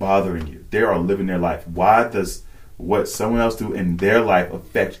messing or bothering you. They are living their life. Why does what someone else do in their life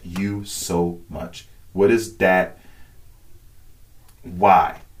affect you so much? What is that?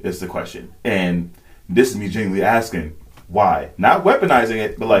 Why is the question. And this is me genuinely asking why, not weaponizing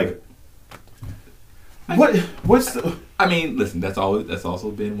it, but like, what's the? I mean, listen, that's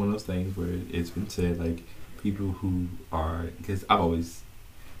also been one of those things where it's been said, like, people who are, because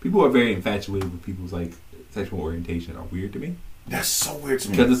people who are very infatuated with people's like sexual orientation are weird to me. That's so weird to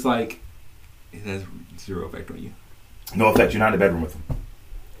me because it's like it has zero effect on you. No effect. You're not in the bedroom with them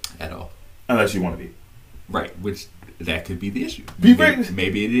at all, unless you want to be. Right, which. That could be the issue.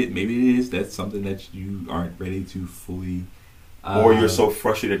 Maybe it is. That's something that you aren't ready to fully, or you're so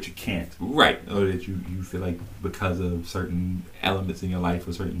frustrated that you can't. Right, or that you feel like because of certain elements in your life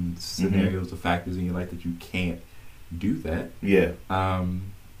or certain scenarios or factors in your life that you can't do that. Yeah.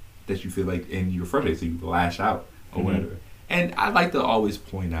 That you feel like, and you're frustrated, so you lash out or whatever. And I like to always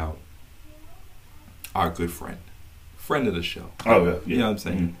point out our good friend of the show. Oh yeah. You know what I'm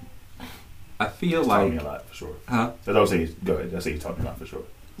saying. I feel he's like taught me a lot for sure. Huh? That's what I say. Go ahead. That's what he's taught me a lot for sure.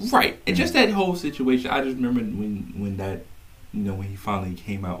 Right, and just that whole situation. I just remember when that, you know, when he finally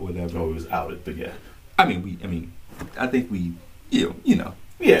came out, whatever. Oh, he was outed, but yeah. I think we, you know.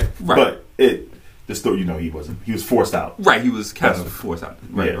 Yeah, right. But the story, you know, he was forced out. Right, he was kind of forced out.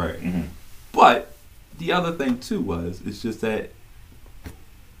 Right, yeah. Right. Mm-hmm. But the other thing too it's just that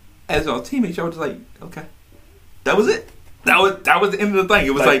as our teammates, y'all were just like, okay, that was it. That was the end of the thing. It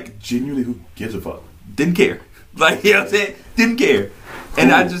was like genuinely, who gives a fuck? Didn't care. Like, you know what I'm saying? Didn't care.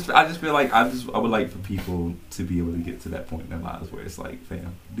 And I just feel like I would like for people to be able to get to that point in their lives where it's like,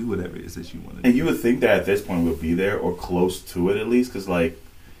 fam, do whatever it is that you want to do. And you would think that at this point we'll be there or close to it at least, because like,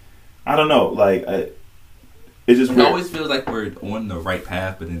 I don't know, like It's just It weird. always feels like we're on the right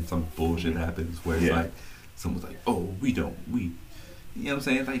path, but then some bullshit happens where it's like someone's like, "Oh, we don't, we." You know what I'm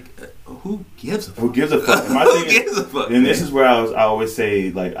saying? Like, who gives a fuck? Who gives a fuck? My Who thing gives a fuck? And this is where I always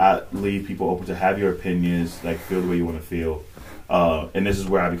say, like, I leave people open to have your opinions, like, feel the way you want to feel. And this is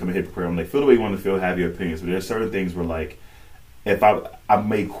where I become a hypocrite. I'm like, feel the way you want to feel, have your opinions. But there's certain things where, like, if I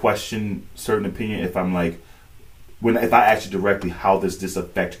may question certain opinion, if I'm like, if I ask you directly, how does this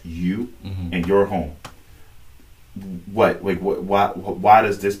affect you and your home? Why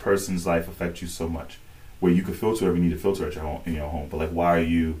does this person's life affect you so much? Where you can filter whatever you need to filter at your home, in your home, but like, why are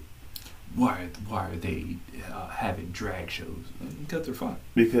you? Why are they having drag shows? Because they're fun.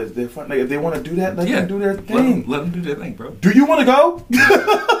 Because they're fun. Like, if they want to do that, let them do their thing. Let them do their thing, bro. Do you want to go?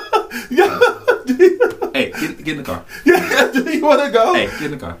 Hey, get in the car. Yeah, do you want to go? Hey, get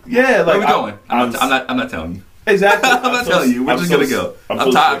in the car. Yeah, like, where we going? I'm not telling you. Exactly. I'm not telling you. We're just gonna go.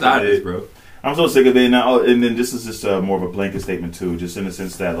 I'm tired of this, bro. I'm so sick of it now. And then this is just more of a blanket statement too, just in the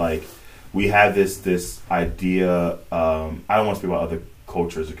sense that, like, we have this idea. I don't want to speak about other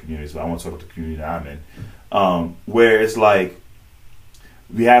cultures or communities, but I want to talk about the community that I'm in, where it's like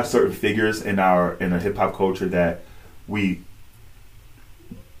we have certain figures in a hip hop culture that we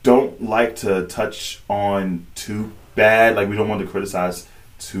don't like to touch on too bad. Like, we don't want to criticize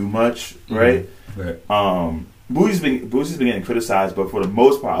too much, right? Right. Boosie's been getting criticized, but for the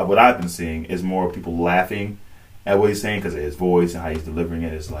most part, what I've been seeing is more people laughing at what he's saying because of his voice and how he's delivering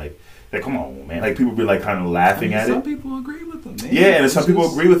it. It's like, come on, man. Like, people be like kind of laughing at it. Some people agree with him, man. Yeah, and some people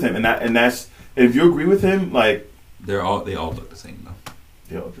agree with him, and that's if you agree with him, like, they all look the same though.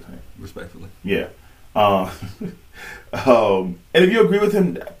 They all look the same, respectfully. Yeah. And if you agree with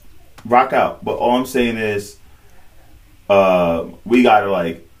him, rock out. But all I'm saying is, we gotta,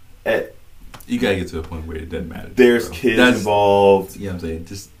 like, you gotta get to a point where it doesn't matter. There's kids involved. You know what I'm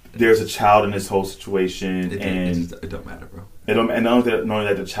saying? There's a child in this whole situation, it don't matter, bro. And not only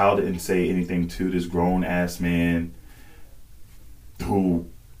that, the child didn't say anything to this grown ass man. Who,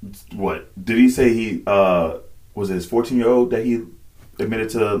 what did he say? He was it his 14-year-old that he admitted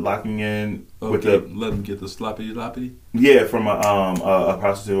to locking in with the let him get the sloppy. Yeah, from a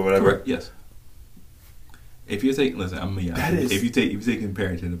prostitute or whatever. Correct. Yes. If you're taking, listen, if you're taking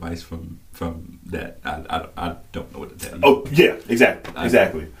parenting advice from that, I don't know what to tell you. Oh yeah, exactly.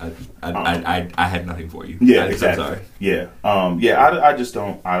 I had nothing for you. Yeah, exactly. I'm sorry. Yeah, I just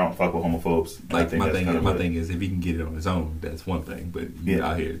don't fuck with homophobes. Like, my thing is, if he can get it on his own, that's one thing. But you're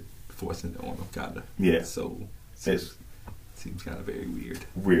out here forcing it on him, kinda. Yeah. So it seems kind of very weird.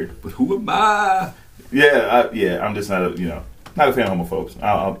 Weird. But who am I? Yeah, I'm just not a fan of homophobes.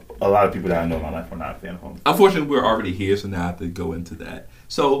 A lot of people that I know in my life are not a fan of homophobes. Unfortunately, we're already here, so now I have to go into that.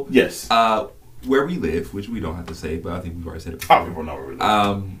 So, yes. Where we live, which we don't have to say, but I think we've already said it before. Oh, people know where we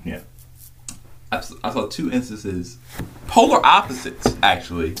live. Yeah. I saw two instances, polar opposites,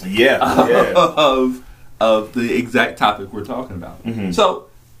 actually. Yeah. Of the exact topic we're talking about. Mm-hmm. So,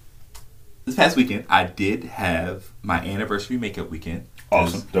 this past weekend, I did have my anniversary makeup weekend.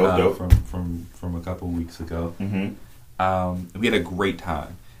 Awesome. Dope. From a couple of weeks ago. Mm-hmm. We had a great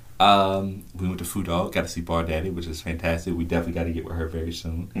time. We went to Food Dog, got to see Bar Daddy, which is fantastic. We definitely got to get with her very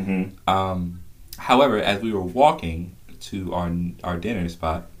soon. Mm-hmm. However, as we were walking to our dinner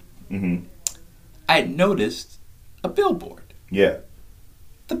spot, mm-hmm. I had noticed a billboard. Yeah.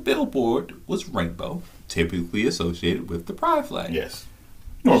 The billboard was rainbow, typically associated with the pride flag. Yes.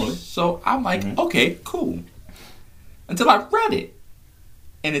 Normally. So I'm like, okay, cool. Until I read it.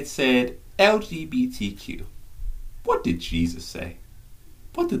 And it said LGBTQ. What did Jesus say?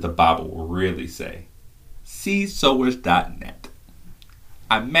 What did the Bible really say? Seedsowers.net.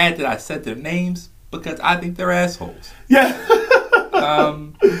 I'm mad that I said their names because I think they're assholes. Yeah.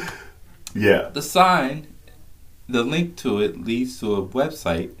 Yeah. The sign, the link to it leads to a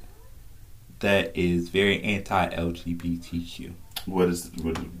website that is very anti-LGBTQ.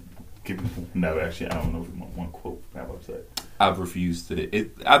 No, actually, I don't know if we want one quote from that website. I've refused to.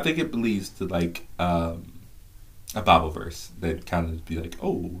 I think it believes to, like, a Bible verse that kind of be like,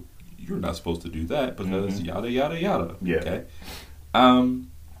 oh, you're not supposed to do that because yada yada yada. Yeah. Okay.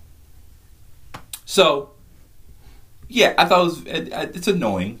 So, yeah, I thought it's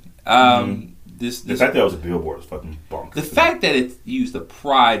annoying. The fact that it was a billboard is fucking bonkers. The fact that it used the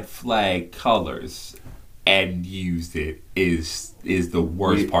pride flag colors and used it is the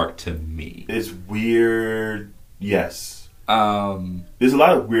worst part to me. It's weird. Yes. There's a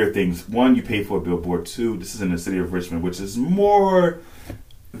lot of weird things. One, you pay for a billboard. Two, this is in the city of Richmond, which is more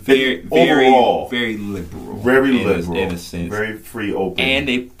very overall very liberal. Very liberal. In a sense. Very free, open. And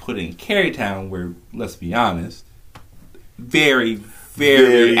they put in Carytown where, let's be honest, very,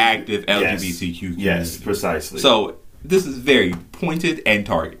 very active LGBTQ community. Yes, precisely. So this is very pointed and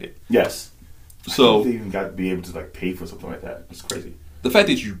targeted. Yes. So they even got to be able to like pay for something like that. It's crazy. The fact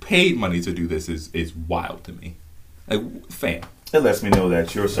that you paid money to do this is wild to me. Like, fam. It lets me know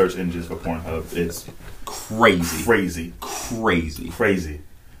that your search engines for Pornhub is crazy.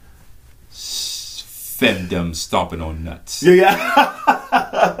 Femdom stomping on nuts.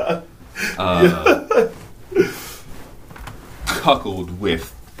 Yeah. Coupled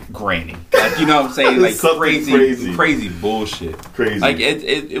with granny. Like, you know what I'm saying? Like crazy bullshit. Crazy. Like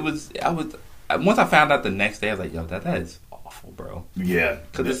it was. Once I found out the next day, I was like, yo, that is awful, bro. Yeah.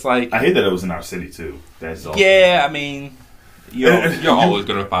 Because it's like, I hate that it was in our city too. That's awful. Yeah, I mean, you're always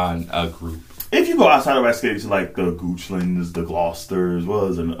gonna find a group. If you go outside of our city to like the Goochlands, the Gloucesters, well,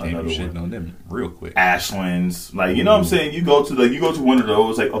 there's another one. On them real quick. Ashlands, like, you know what I'm saying. You go to one of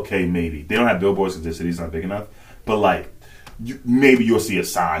those, like, okay, maybe they don't have billboards because their city's not big enough, but like, maybe you'll see a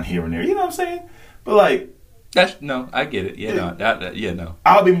sign here and there. You know what I'm saying? But like, I get it. Yeah, no.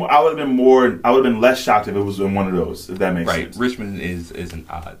 I would have been less shocked if it was in one of those. If that makes sense. Right. Richmond is an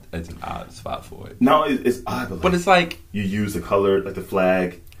odd spot for it. No, it's odd, but it's like you use the color, like the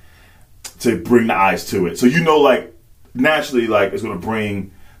flag, to bring the eyes to it. So like naturally, like it's going to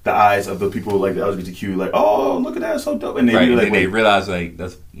bring the eyes of the people like the LGBTQ, like, oh, look at that, it's so dope, and they realize like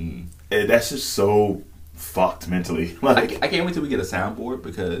that's just so fucked mentally. Like, I can't wait till we get a soundboard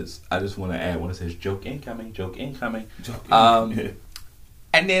because I just want to add one that says "joke incoming."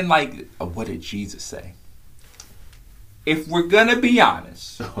 And then like, what did Jesus say? If we're gonna be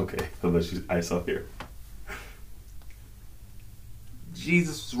honest, okay, unless you ice up here.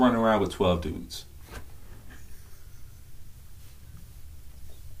 Jesus was running around with 12 dudes.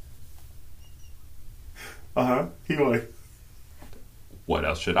 He like, what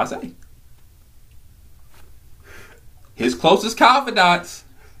else should I say? His closest confidants.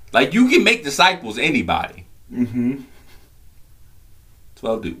 Like, you can make disciples anybody.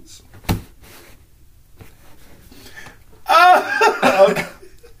 12 dudes.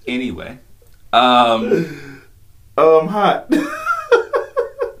 Anyway. Hot.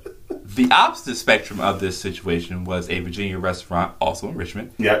 The opposite spectrum of this situation was a Virginia restaurant, also in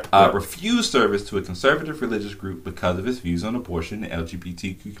Richmond, refused service to a conservative religious group because of its views on abortion and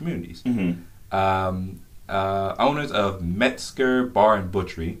LGBTQ communities. Owners of Metzger Bar and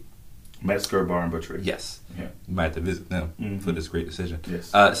Butchery. Yes. Yeah. You might have to visit them for this great decision.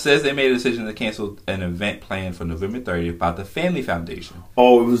 Yes. Says they made a decision to cancel an event planned for November 30th by the Family Foundation.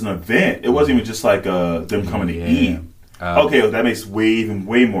 Oh, it was an event. It wasn't even just like them coming to eat. Okay, well, that makes way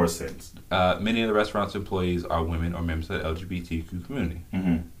more sense. Many of the restaurant's employees are women or members of the LGBTQ community.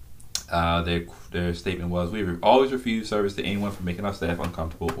 Their statement was, "We always refuse service to anyone for making our staff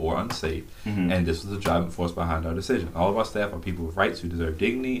uncomfortable or unsafe, and this was the driving force behind our decision. All of our staff are people with rights who deserve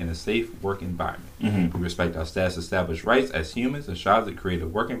dignity and a safe work environment. We respect our staff's established rights as humans and strive to create a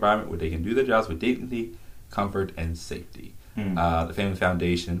work environment where they can do their jobs with dignity, comfort, and safety." The Family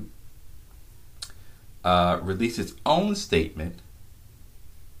Foundation released its own statement.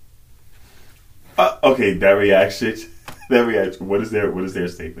 Okay, that reaction. What is their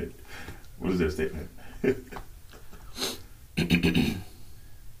statement?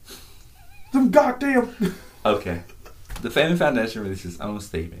 Them goddamn. Okay. The Family Foundation released its own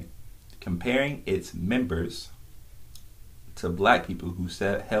statement comparing its members to black people who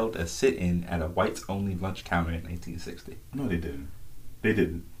held a sit-in at a whites-only lunch counter in 1960. No, they didn't.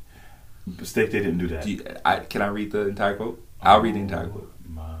 Stik, they didn't do that. Can I read the entire quote? I'll read the entire quote.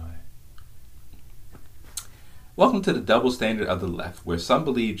 Welcome to the double standard of the left, where some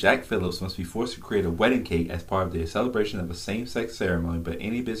believe Jack Phillips must be forced to create a wedding cake as part of their celebration of a same-sex ceremony, but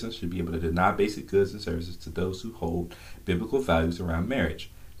any business should be able to deny basic goods and services to those who hold biblical values around marriage.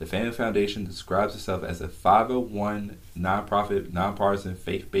 The Family Foundation describes itself as a 501 nonprofit, nonpartisan,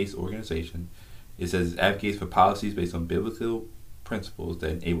 faith-based organization. It says it advocates for policies based on biblical principles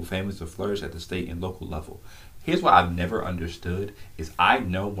that enable families to flourish at the state and local level. Here's what I've never understood is I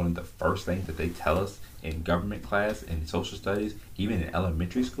know one of the first things that they tell us in government class and social studies, even in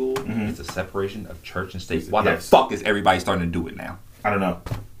elementary school, is the separation of church and state. Why the fuck is everybody starting to do it now? I don't know.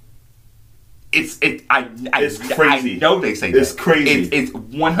 It's crazy. I know they say it's that. It's crazy. It's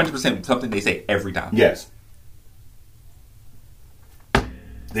 100% something they say every time. Yes.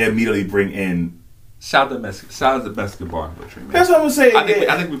 They immediately bring in. Shout out to Metzger Bar and Butchery, man. That's what I'm saying. I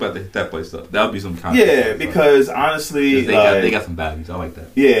think we about to hit that place up. That would be some content. Yeah, because honestly, they got some values. I like that.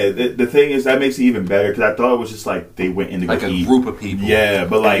 Yeah, the thing is that makes it even better because I thought it was just like they went in to like go a eat. group of people. Yeah,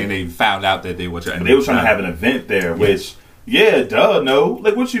 but like and they found out that they were trying to have an event there, which Yeah, duh, no.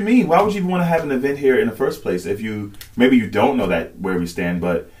 Like, what you mean? Why would you even want to have an event here in the first place if you maybe you don't know that where we stand?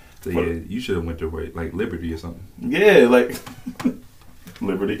 But So yeah, you should have went to like Liberty or something. yeah, like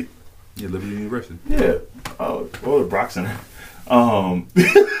Liberty. Yeah, Liberty University. Yeah. Oh, or the Brock Center. I'm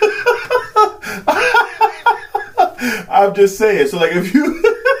just saying. So, like, if you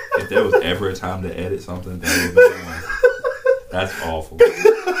If there was ever a time to edit something, that would be one. That's awful.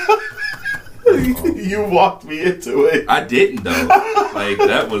 you walked me into it. I didn't though. Like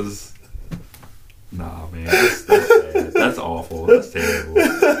that was. Nah, man. That's bad. That's awful. That's terrible.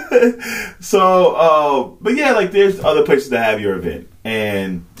 So, but yeah, like there's other places to have your event,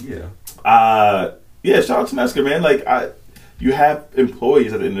 and Yeah. yeah, shout out to Mesker, man. Like, you have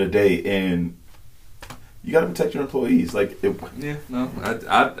employees at the end of the day, and you got to protect your employees. Like, Yeah, no,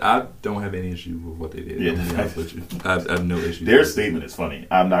 I don't have any issue with what they did. Yeah. I'm gonna be honest with you. I have no issue. their statement is funny.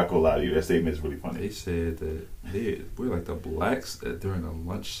 I'm not gonna lie to you. Their statement is really They funny. said that we're like the blacks during a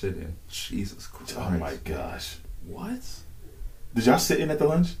lunch sit-in. Jesus Christ! Oh my gosh, What? did y'all sit in at the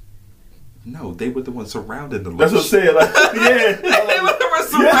lunch? No, they were the ones surrounding the lunch. That's what I'm saying. Like, yeah, They were the ones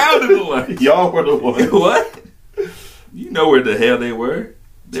surrounding the lunch. y'all were the ones. What? You know where the hell they were?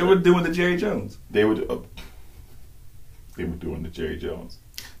 They were doing the Jerry Jones. They were doing the Jerry Jones.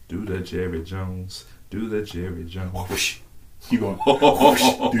 Do the Jerry Jones. Do the Jerry Jones. Whoosh. You going? Whoosh.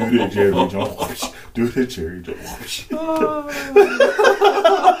 Do the Jerry Jones. Whoosh. Do the Jerry Jones. Whoosh.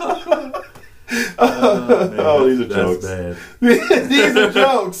 Oh, these are jokes. Bad. These are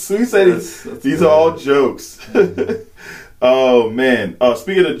jokes. We say That's these are all jokes. Oh man.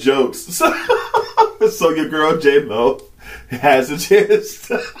 Speaking of jokes, so your girl J-Lo has a chance.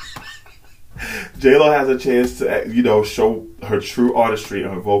 J-Lo has a chance to, show her true artistry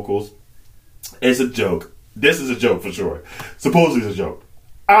and her vocals. It's a joke. This is a joke for sure. Supposedly it's a joke.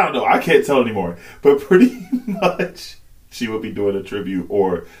 I don't know. I can't tell anymore. But pretty much, she will be doing a tribute,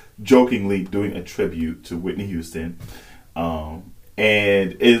 or jokingly doing a tribute to Whitney Houston. And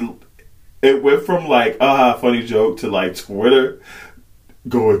it went from like, funny joke to like Twitter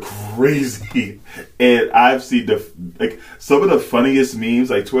going crazy. And I've seen some of the funniest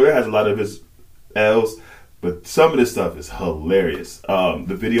memes. Like, Twitter has a lot of his L's, but some of this stuff is hilarious. The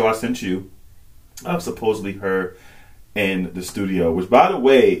video I sent you of supposedly her in the studio, which, by the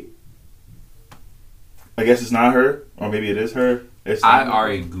way, I guess it's not her, or maybe it is her. I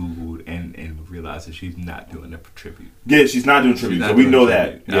already Googled and realized that she's not doing a tribute. Yeah, she's not doing tribute, so we know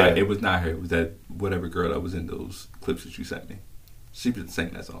that. Yeah, it was not her. It was that whatever girl that was in those clips that you sent me. She was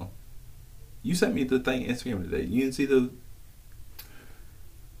singing that song. You sent me the thing Instagram today. You didn't see the...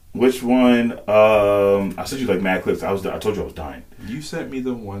 Which one? I sent you like mad clips. I told you I was dying. You sent me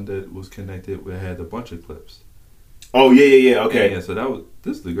the one that was connected that had a bunch of clips. Oh yeah. Okay. Yeah, so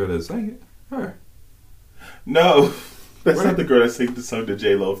this is the girl that sang it. Her. No, that's not the girl that sang the song, the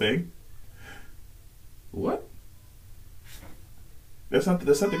J-Lo thing. What? That's not the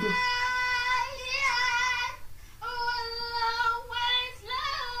girl.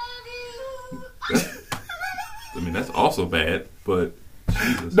 I mean, that's also bad, but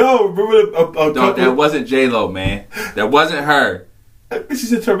Jesus. No, remember No, that wasn't J-Lo, man. That wasn't her. She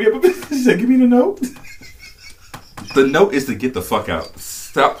said, "Turn me up a bit." She said, "Give me the note." The note is to get the fuck out.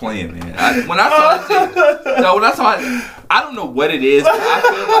 Stop playing, man. When I saw it, I don't know what it is. But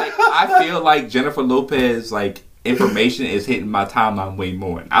I feel like Jennifer Lopez information is hitting my timeline way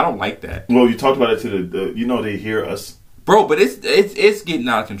more. And I don't like that. Well, you talked about it to they hear us, bro. But it's getting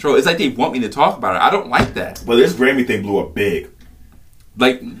out of control. It's like they want me to talk about it. I don't like that. Well, this Grammy thing blew up big.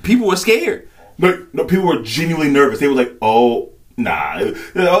 Like, people were scared. But no, people were genuinely nervous. They were like, "Oh, nah."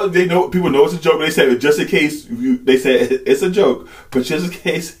 They know, people know it's a joke. But they said, just in case they said it's a joke, but just in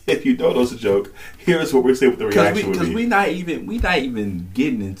case if you don't know it's a joke, here's what we're saying with the reaction would be. Because we not even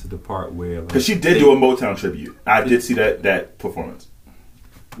getting into the part where, because she did do a Motown tribute. I did see that performance.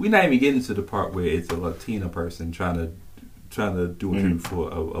 We're not even getting to the part where it's a Latina person trying to do a tribute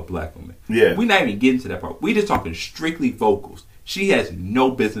for a black woman. Yeah, we're not even getting to that part. We just talking strictly vocals. She has no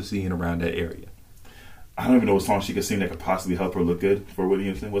business being around that area. I don't even know what song she could sing that could possibly help her look good for Whitney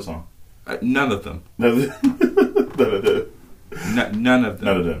Houston. What song? None of them. None of them. None of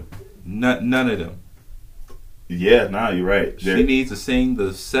them. None of them. Yeah, nah, you're right. She needs to sing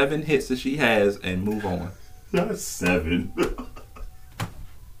the 7 hits that she has and move on. Not 7.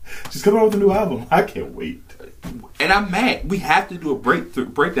 She's coming out with a new album. I can't wait. And I'm mad. We have to do a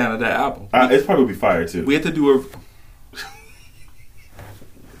breakdown of that album. It's probably gonna be fire too. We have to do a...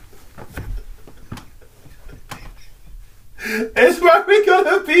 It's probably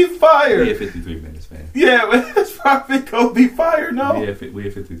gonna be fire. We have 53 minutes, man. Yeah, it's probably gonna be fire. No, we have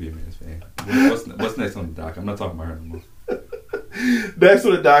 53 minutes, man. What's next on the doc? I'm not talking about her no more. Next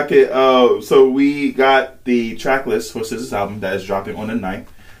on the docket, so we got the track list for SZA's album that is dropping on the 9th.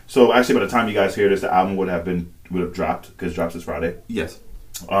 So actually, by the time you guys hear this, the album would have dropped because it drops this Friday. Yes.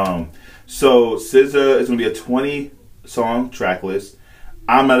 So SZA is going to be a 20-song track list.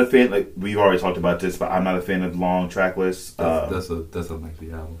 I'm not a fan. Like we've already talked about this, but I'm not a fan of long track lists. That's a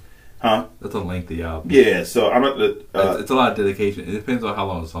lengthy album. Huh? That's a lengthy album. Yeah. So I'm not. It's a lot of dedication. It depends on how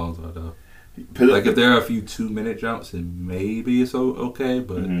long the songs are, though. Like if there are a few 2-minute jumps, then maybe it's okay.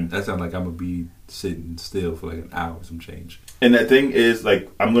 But that sounds like I'm gonna be sitting still for like an hour or some change. And the thing is,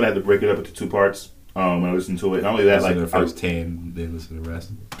 like, I'm gonna have to break it up into 2 parts when I listen to it. Not only that, listen like to the first 10, then listen to the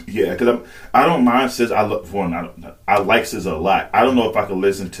rest. Yeah, because I don't mind SZA. I like SZA a lot. I don't know if I could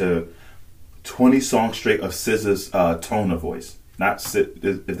listen to 20 songs straight of SZA's tone of voice. Not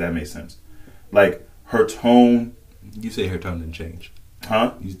if that makes sense. Like her tone. You say her tone didn't change.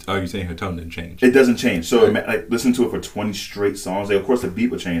 Huh? Are you saying her tone didn't change? It doesn't change. So like listen to it for 20 straight songs. Like, of course the beat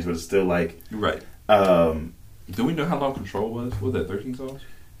would change, but it's still like right. Do we know how long Control was? Was that 13 songs?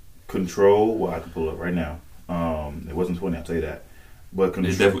 Control. Well, I can pull it up right now. It wasn't 20. I'll tell you that. But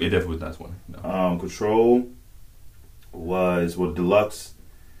Control, it definitely was not 20. No. Control was deluxe.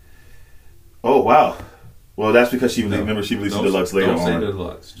 Oh wow. Well, that's because she released the deluxe later on. Don't say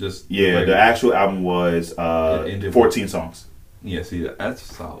deluxe. Just the actual album was 14 songs. Yeah, see, that's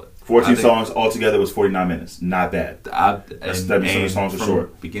solid. 14 songs altogether was 49 minutes. Not bad. That means some of the songs are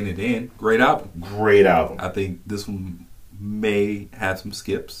short. Beginning to end, great album. Great album. I think this one may have some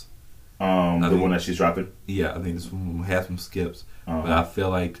skips. One that she's dropping? Yeah, I think this one will have some skips. But I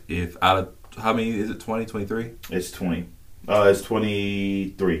feel like if out of, how many is it, 20, 23? It's 20. It's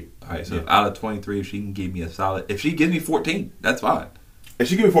 23. Alright, so out of 23, if she can give me a solid, if she gives me 14, that's fine. If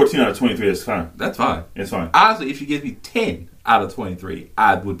she gives me 14 out of 23, that's fine. That's fine. It's fine. Honestly, if she gives me 10 out of 23,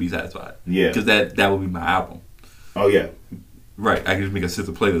 I would be satisfied. Yeah. Because that would be my album. Oh, yeah. Right. I could just make a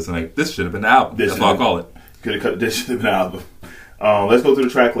sister playlist and like, this should have been the album. That's what I call it. This should have been the album. Let's go through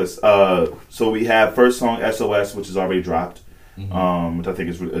the track list. So we have first song, SOS, which is already dropped. Which I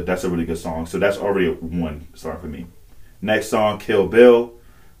think that's a really good song. So that's already a 1 star for me. Next song, Kill Bill.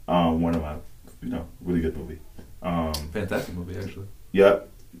 One of my, really good movie. Fantastic movie, actually. Yep.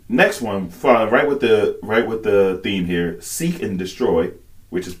 Next one, right with the theme here, Seek and Destroy,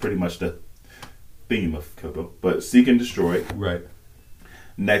 which is pretty much the theme of Kill Bill, but Seek and Destroy. Right.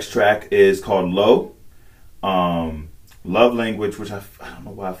 Next track is called Low. Love Language, which I don't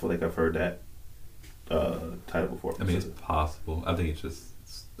know why I feel like I've heard that title before. I mean, it's possible. I think it's just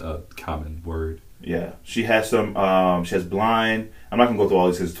a common word. Yeah, she has some. She has Blind. I'm not gonna go through all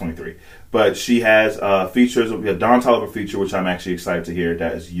these because it's 23, but she has features. We have Don Toliver feature, which I'm actually excited to hear.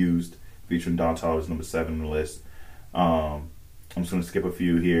 That is used, featuring Don Toliver is number 7 on the list. I'm just gonna skip a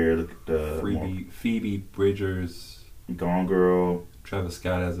few here. Look at the Phoebe Bridgers, Gone Girl. Travis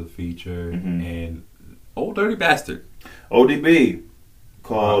Scott has a feature, and Old Dirty Bastard. ODB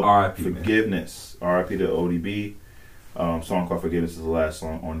called R.I.P. Forgiveness. R.I.P. to ODB. Song called Forgiveness is the last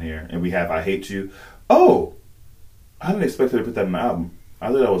song on here. And we have I Hate You. Oh! I didn't expect her to put that in the album. I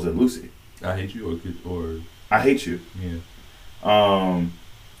thought that was a Lucy. I Hate You or I Hate You. Yeah. I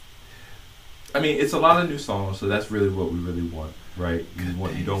mean, it's a lot of new songs, so that's really what we really want, right? You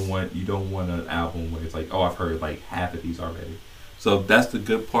don't want an album where it's like, oh, I've heard like half of these already. So that's the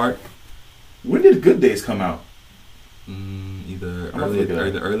good part. When did Good Days come out? Either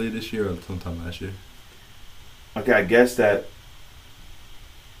early this year or sometime last year. Okay, I guess that.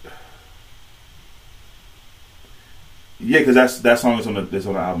 Yeah, because that song is on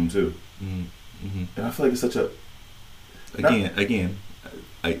the album too. And I feel like it's such a. Again,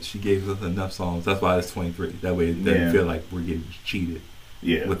 like she gave us enough songs. That's why it's 23. That way it doesn't feel like we're getting cheated.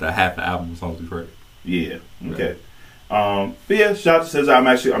 Yeah. With the half the album of songs we've heard. Yeah. Okay. Right. But yeah, shout out to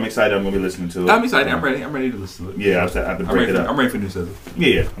SZA. I'm excited. I'm gonna be listening to it. I'm excited. I'm ready. I'm ready to listen to it. Yeah, I've been break it up. I'm ready for new SZA.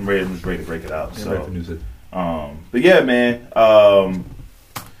 Yeah, I'm ready to break it out. I'm ready for new SZA. But yeah, man.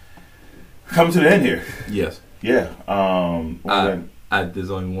 Coming to the end here. Yes. Yeah.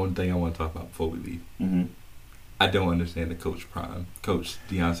 There's only one thing I want to talk about before we leave. I don't understand the Coach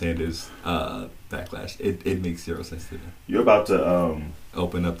Deion Sanders backlash. It makes zero sense to me. You're about to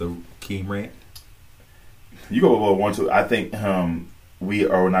open up the Keem rant. You go over 1, 2. I think we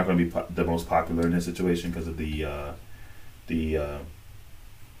are not going to be the most popular in this situation because of the.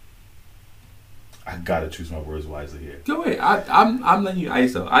 I gotta choose my words wisely here. Go ahead. I'm letting you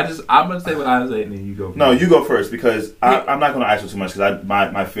ISO. I'm gonna say what I say and then you go. No, you go first because I'm not gonna ISO too much because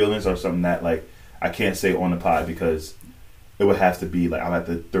my feelings are something that like I can't say on the pod because it would have to be like I'll have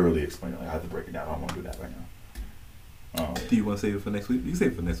to thoroughly explain it. Like, I have to break it down. I don't want to do that right now. Do you want to save it for next week? You can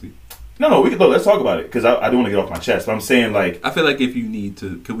save it for next week. No, we can look. Let's talk about it because I don't want to get off my chest. But I'm saying like I feel like if you need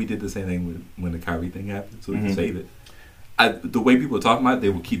to, because we did the same thing when the Kyrie thing happened, so we can save it. The way people are talking about it, they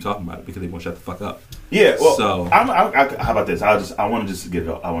will keep talking about it because they won't shut the fuck up. Yeah. Well, so how about this? I want to just get it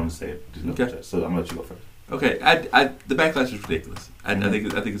off. I want to say it. Just okay. So I'm gonna let you go first. Okay. The backlash is ridiculous. I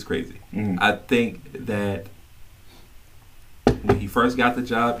think it's crazy. I think that when he first got the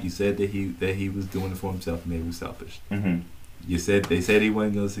job, you said that he was doing it for himself and they were selfish. They said he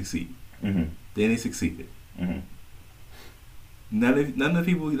wasn't going to succeed. Then he succeeded. None of the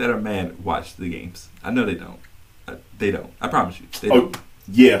people that are mad watch the games. I know they don't. They don't. I promise you. They don't.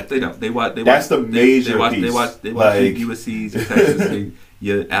 Yeah. They don't. They watch. That's the major piece. They watch like, your USC's, your Texas,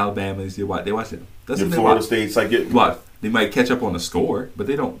 your Alabama's. They watch them. That's your what Florida watch. States. Like watch. They might catch up on the score, but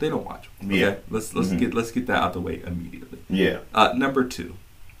they don't watch. Okay? Yeah. Let's get that out the way immediately. Yeah. Number two.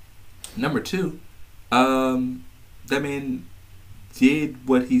 That man did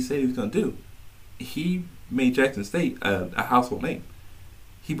what he said he was going to do. He made Jackson State a household name.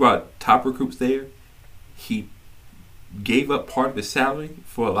 He brought top recruits there. He gave up part of his salary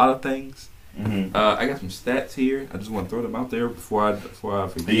for a lot of things. I got some stats here. I just want to throw them out there before I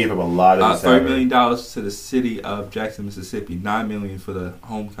forget. He gave up a lot of his salary. $30 million to the city of Jackson, Mississippi. $9 million for the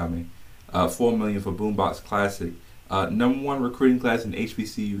homecoming. $4 million for Boombox Classic. Number one recruiting class in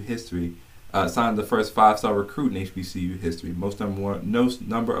HBCU history. Signed the first 5-star recruit in HBCU history. Most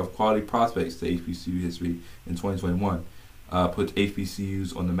number of quality prospects to HBCU history in 2021. Put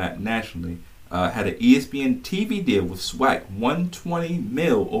HBCUs on the map nationally. Had an ESPN TV deal with SWAC, $120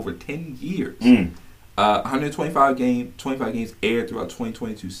 million over 10 years. 125 games aired throughout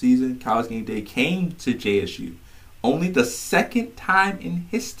 2022 season. College Game Day came to JSU. Only the second time in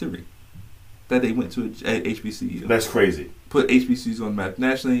history that they went to a HBCU. That's crazy. Put HBCUs on the map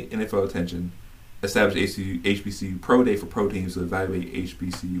nationally. NFL attention. Established HBCU Pro Day for pro teams to evaluate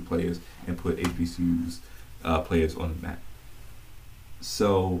HBCU players and put HBCUs players on the map.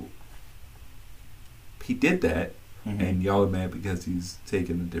 So he did that, and y'all are mad because he's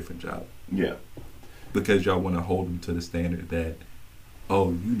taking a different job. Yeah. Because y'all want to hold him to the standard that,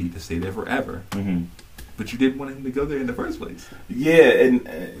 oh, you need to stay there forever. But you didn't want him to go there in the first place. Yeah, and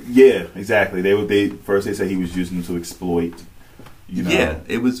yeah, exactly. They said he was using them to exploit. You know? Yeah,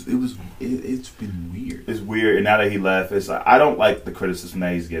 it's been weird. It's weird, and now that he left, it's like I don't like the criticism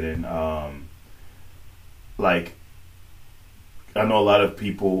that he's getting. Like, I know a lot of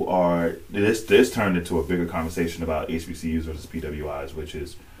people are. This turned into a bigger conversation about HBCUs versus PWIs, which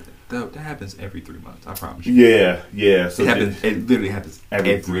is that happens every 3 months. I promise you. Yeah. So it literally happens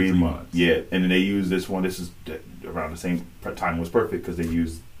every 3 months. Yeah, and then they use this one. This is around the same time. Was perfect because they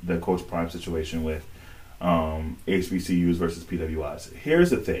used the Coach Prime situation with HBCUs versus PWIs. Here's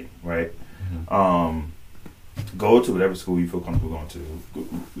the thing, right? Go to whatever school you feel comfortable going to.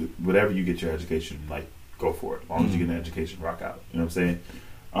 Whatever you get your education, like, go for it. As long as you get an education, rock out. You know what I'm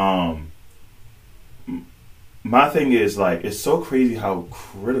saying? My thing is, like, it's so crazy how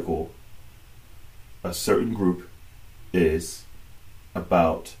critical a certain group is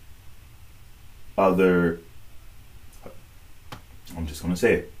about other. I'm just going to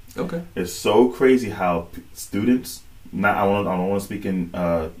say it. Okay. It's so crazy how students. I don't want to speak in.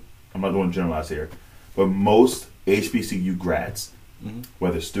 I'm not going to generalize here, but most HBCU grads,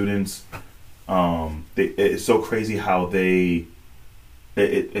 whether students, it's so crazy how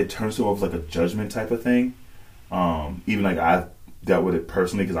it turns to almost like a judgment type of thing. Even like I've dealt with it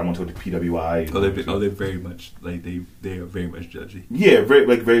personally because I went to the PWI. They're very much like they are very much judgy. Yeah, very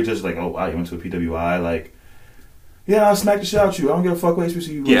judgy. Like, oh, I went to a PWI. Like, yeah, I'll smack the shit out you. I don't give a fuck what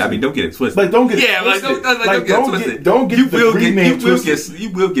HBCU. Yeah, I mean, don't get it twisted. Like, don't get it twisted. Don't get the degree name twisted. You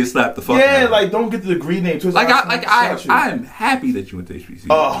will get slapped the fuck out. Yeah, like, don't get the degree name twisted. I am happy that you went to HBCU.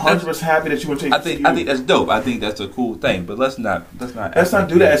 100% happy that you went to HBCU. I think that's dope. I think that's a cool thing. But let's not do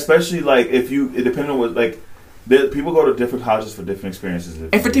that. Especially like it depending on what like. People go to different colleges for different experiences.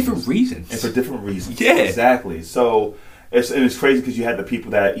 And for different reasons. Yeah. Exactly. So, it's crazy because you had the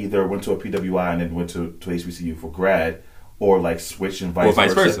people that either went to a PWI and then went to HBCU for grad, or like switch and vice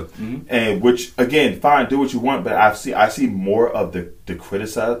versa. And which, again, fine, do what you want, but I see more of the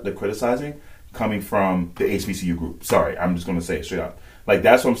criticizing coming from the HBCU group. Sorry, I'm just going to say it straight up. Like,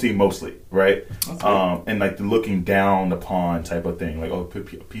 that's what I'm seeing mostly, right? Okay. And like the looking down upon type of thing. Like, oh,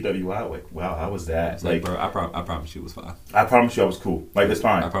 PWI, like, wow, how was that? Like, bro, I promise you it was fine. I promise you I was cool. Like, it's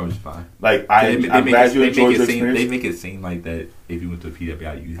fine. I promise you fine. Like, I'm glad you enjoyed your experience. They make it seem like that if you went to a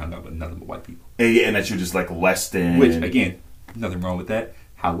PWI, you hung out with nothing but white people. And that you're just like less than. Which, again, nothing wrong with that.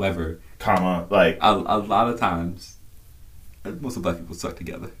 However, like a lot of times, most of black people suck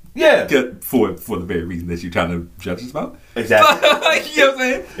together. Yeah. For the very reason that you're trying to judge us about. Exactly. Like, you know what I'm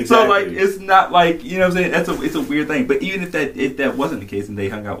saying? Exactly. So like, it's not like, you know what I'm saying? It's a weird thing. But even if that wasn't the case and they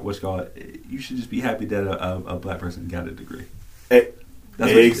hung out with what's called, you should just be happy that a black person got a degree.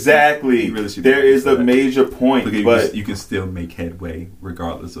 Exactly. You really should there is a major point, but you can still make headway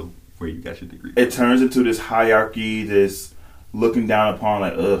regardless of where you got your degree. It turns into this hierarchy, this looking down upon,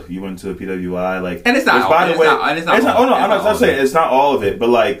 like, ugh, you went to a PWI, like, and it's not. By the way, it's not. Oh no, I'm not saying it's not all of it, but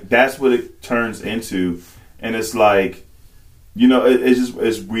like that's what it turns into, and it's like, you know,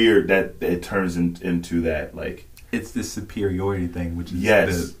 it's weird that it turns into that, like, it's this superiority thing, which is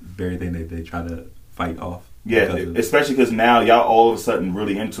the very thing that they try to fight off. Yeah, especially because now y'all all of a sudden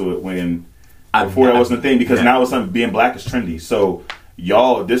really into it when before that wasn't a thing, because now it's something being black is trendy. So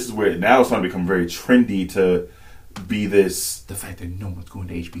y'all, this is where now it's starting to become very trendy to be this. The fact that no one's going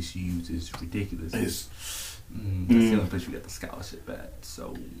to HBCUs is ridiculous. That's the only place you get the scholarship at.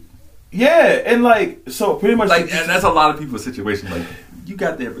 So yeah, and like, so pretty much like, and that's a lot of people's situation. Like, you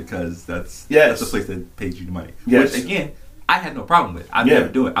got there because that's the place that paid you the money. Yes. Which again, I had no problem with. I never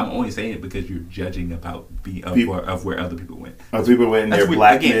do it. I'm only saying it because you're judging about of where other people went. People went in their weird.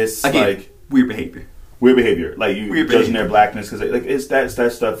 blackness, again, like weird behavior. Weird behavior, like you judging their blackness, because like it's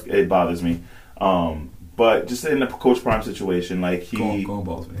that stuff. It bothers me. But just in the Coach Prime situation, like going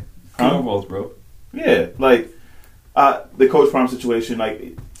balls, man. Going balls, bro. Yeah, like the Coach Prime situation,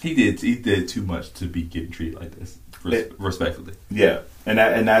 like he did too much to be getting treated like this. Respectfully. Yeah, and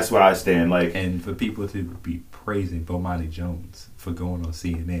that's where I stand. Like, and for people to be praising Bomani Jones for going on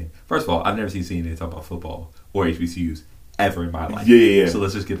CNN. First of all, I've never seen CNN talk about football or HBCUs ever in my life. Yeah. So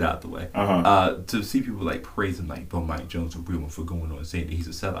let's just get that out the way. To see people like praising like Bomani Jones for going on and saying that he's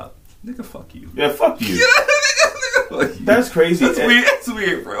a sellout. Nigga, fuck you. Yeah, fuck you. That's crazy. That's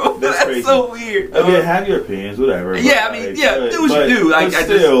weird, bro. That's crazy. So weird. Again, have your opinions, whatever. Yeah, I mean, do what you do. Like,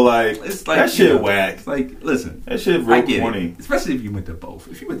 it's like that shit whack. It's like, listen, that shit real corny. Especially if you went to both.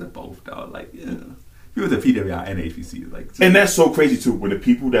 If you went to both, dog, like, yeah. If you went to PWI and HBCU, like, and that's so crazy too. When the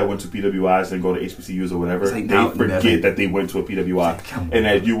people that went to PWIs and go to HBCUs or whatever, like, they forget that they went to a PWI like, and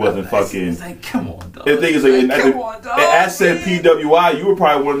that you wasn't fucking. It's like, come on, dog. The thing is, like, as said PWI, you were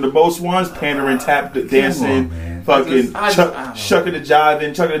probably one of the most ones pandering, tap dancing, fucking chucking the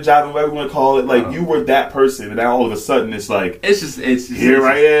jiving, whatever you want to call it. Like, you were that person, and now all of a sudden it's like, it's just here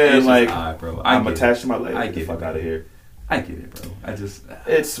I am, like, bro. I'm attached to my leg. Get the fuck out of here. I get it, bro.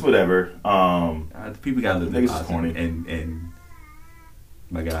 It's whatever. People gotta live their lives, corny. And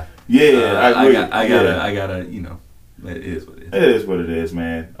my guy. Yeah, I gotta. You know, it is what it is. It is what it is,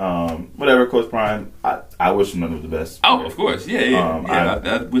 man. Whatever, Coach Prime. I wish him nothing but the best. Oh, of course, yeah.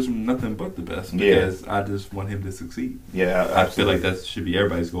 I wish him nothing but the best because I just want him to succeed. Yeah, absolutely. I feel like that should be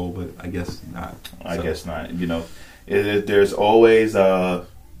everybody's goal, but I guess not. I guess not. You know, there's always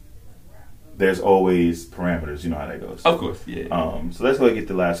parameters. You know how that goes. Of course, yeah. So let's go get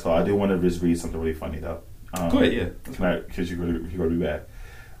the last call. I do want to just read something really funny though. Go ahead, yeah. Because you're going to be back.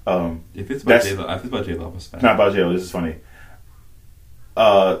 If it's about J-Lo, I'm fine. Not about J-Lo. This is funny.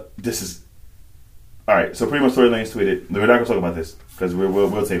 This is all right. So pretty much Tory Lanez tweeted. We're not going to talk about this because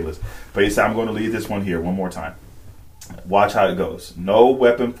we'll table this. But he said, "I'm going to leave this one here one more time. Watch how it goes. No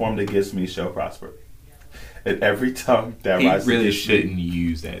weapon formed against me shall prosper. And every tongue that rises really against shouldn't me."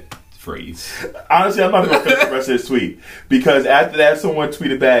 use that phrase. Honestly, I'm not going to finish the rest of this tweet because after that, someone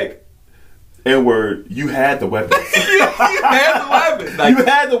tweeted back, N-word, you had the weapons. You had the weapons. Like, you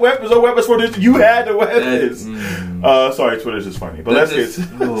had the weapons. No weapons for this. You had the weapons. Sorry, Twitter's just funny. But let's get...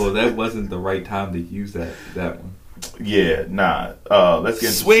 that wasn't the right time to use that one. Yeah, nah. Let's get...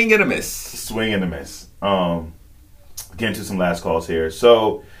 Swing and a miss. Swing and a miss. Get into some last calls here.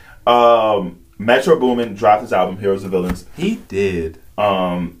 So, Metro Boomin dropped his album, Heroes and Villains. He did.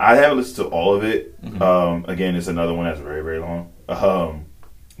 I haven't listened to all of it. Again, it's another one that's very, very long.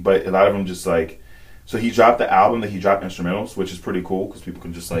 But a lot of them just like, so he dropped the album that he dropped instrumentals, which is pretty cool because people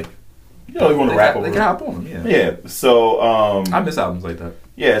can just like, you know, you want to rap over. They can hop on, yeah. Yeah. So I miss albums like that.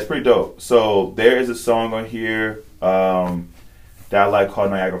 Yeah, it's pretty dope. So there is a song on here that I like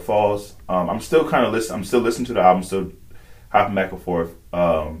called Niagara Falls. I'm still listening to the album, still hopping back and forth.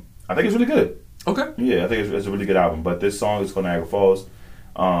 I think it's really good. Okay. Yeah, I think it's a really good album. But this song is called Niagara Falls,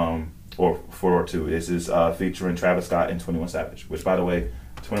 or 402. This is featuring Travis Scott and 21 Savage, which, by the way,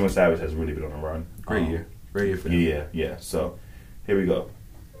 21 Savage has really been on a run. Great year for him. Yeah. So here we go.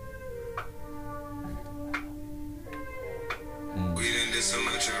 We done did so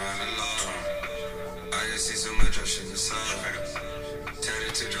much around the law. I just see so much I shouldn't have saw. Turn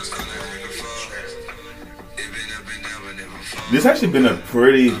it to just call it like a fall. It been up and down but never fall. This has actually been a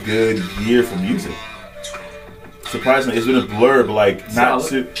pretty good year for music. surprisingly, it's been a blur, but like not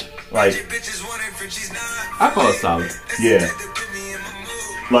too, like I call it solid. yeah.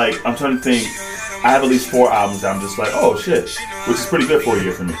 Like I'm trying to think. I have at least 4 albums that I'm just like, oh shit, which is pretty good for a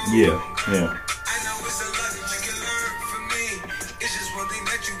year for me. Yeah. Yeah.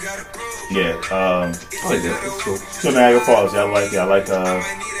 Yeah. I like that. It's cool. So Niagara Falls. Yeah, I like it. I like.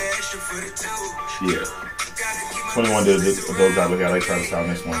 Yeah. 21 did a dope job. I like Travis Scott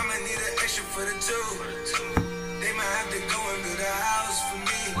next one.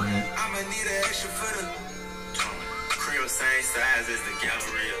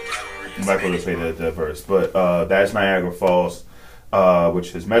 I'm not going to play that verse, but that's Niagara Falls,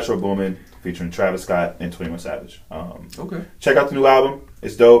 which is Metro Boomin featuring Travis Scott and 21 Savage. Okay. Check out the new album.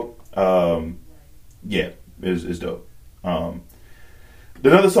 It's dope. Yeah, it's dope.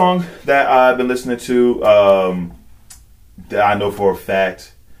 Another song that I've been listening to that I know for a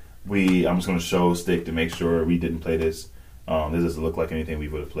fact I'm just going to show Stik to make sure we didn't play this. This doesn't look like anything we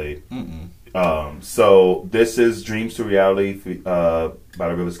would have played. So this is Dreams to Reality by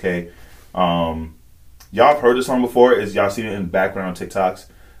the Rivers K. Y'all have heard this song before. Y'all seen it in the background on TikToks.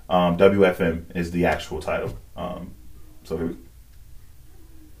 WFM is the actual title. So here we go.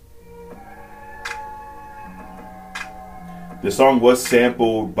 The song was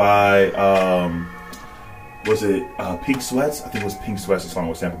sampled by was it Pink Sweats? I think it was Pink Sweats. The song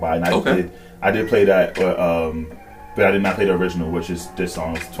was sampled by, and I did play that, but I did not play the original, which is this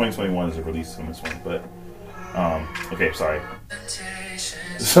song. 2021 is a release on this one, but okay, sorry,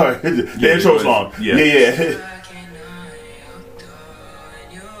 the intro is long. Yeah.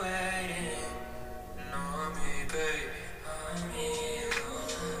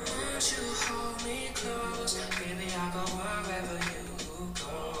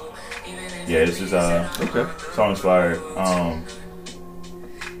 Yeah, this is okay. Song's fire.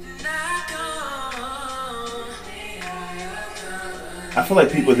 I feel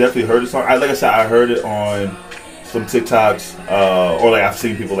like people definitely heard the song. Like I said, I heard it on some TikToks, or like I've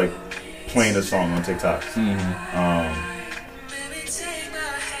seen people like playing the song on TikToks.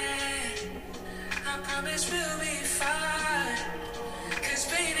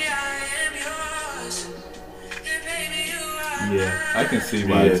 Yeah, I can see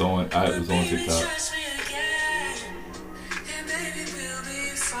why it was on TikTok.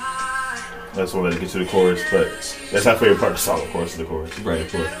 That's what I get to the chorus, but that's my favorite part of the song, of course, the chorus. Right, of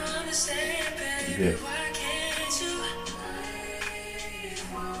course. Yeah.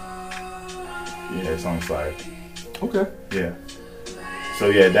 Yeah, that song's fire. Okay. Yeah. So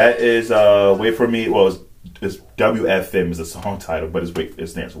yeah, that is Wait For Me. Well, it's WFM is the song title, but it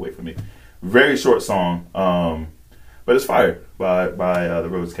stands for Wait For Me. Very short song, but it's fire by the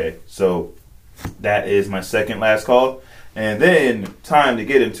Rose K. So that is my second last call. And then time to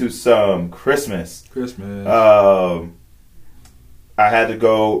get into some Christmas. I had to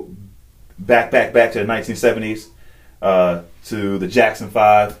go back to the 1970s, to the Jackson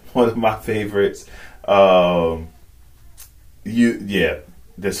 5, one of my favorites.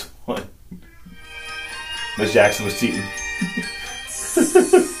 This one. Miss Jackson was cheating.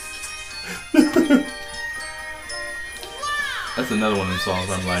 That's another one of them songs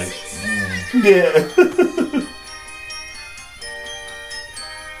I'm like, Yeah.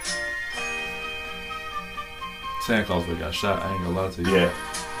 Santa Claus would got shot. I ain't gonna lie to you. Yeah.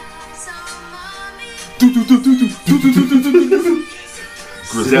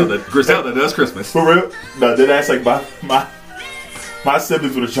 Griselda does Christmas. For real? No, then that's like my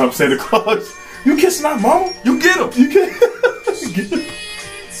siblings would have jumped Santa Claus. You kissing our mama? You get him. You get him.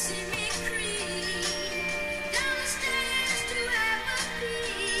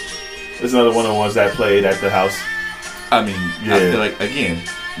 There's another one of the ones that played at the house. I mean, yeah. I feel like, again,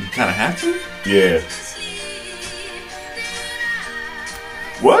 you kind of have to. Yeah.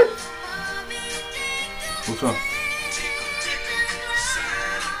 What? What's wrong?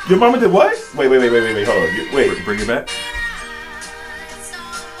 Your mama did what? Wait, hold on. Wait. Bring it back.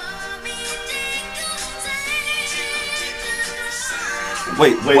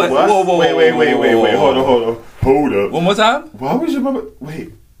 Wait, what? Whoa. Wait. Hold up. One more time? Why was your mama...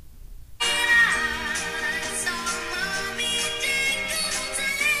 Wait.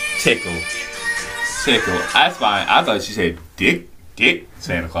 Tickle. That's fine. I thought she said dick.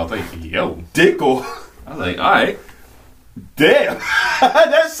 Santa Claus. Like, yo. Dickle. I was like, alright. Damn.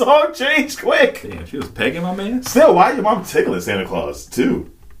 That song changed quick. Damn, she was pegging my man? Still, why your mom tickling Santa Claus,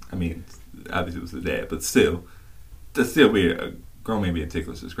 too? I mean, obviously it was the dad, but still. That's still weird. A grown man being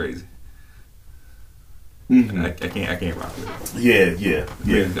ticklish is crazy. Mm-hmm. I can't rock with it. Yeah. I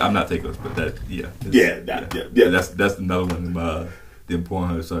mean, I'm not ticklish, but that, yeah. Yeah. That's another one of the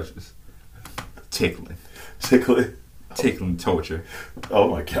important searches. Tickling. Tickling. Torture. Oh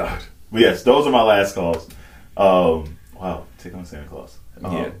my god. But yes, those are my last calls. Wow, tickling Santa Claus.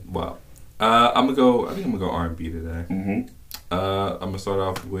 Yeah. Wow. I'm gonna go. I think I'm gonna go R&B today. Mm-hmm. I'm gonna start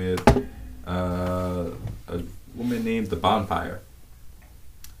off with a woman named The Bonfire,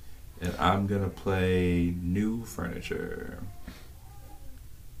 and I'm gonna play New Furniture.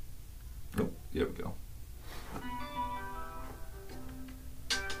 Oh, here we go.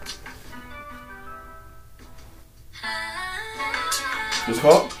 What's it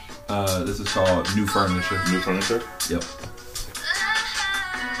called? This is called New Furniture. New Furniture? Yep.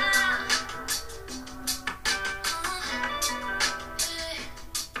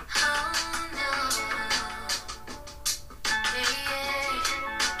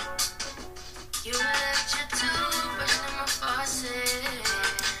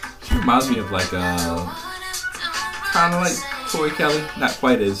 She reminds me of like kind of like Tori Kelly, not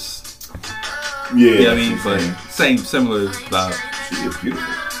quite as Yeah, I mean, but similar vibe. She is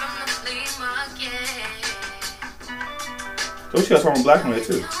beautiful. Oh, she got a song on Black on there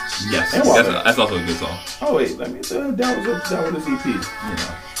too. Yes, And that's also a good song. Oh wait, let me that was his EP. You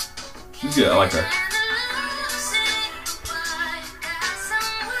know, she's good. I like her.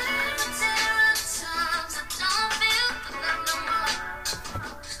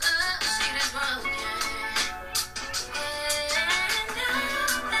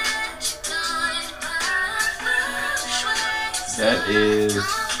 That is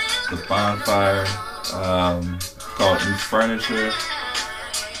The Bonfire, called New Furniture.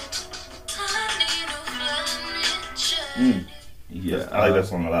 Yeah, I like that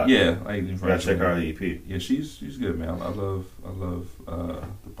song a lot. Yeah, I like New Furniture. Gotta check her out the EP. Yeah, she's good, man. I love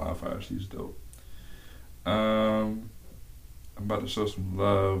The Bonfire. She's dope. I'm about to show some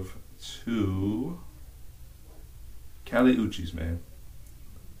love to Kali Uchis, man.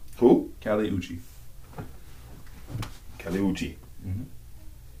 Who? Kali Uchi. Kali Uchi. Mm-hmm.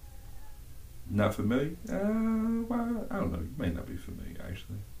 Not familiar? Well, I don't know. You may not be familiar,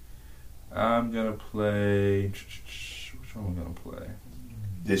 actually. I'm gonna play. Which one am I gonna play?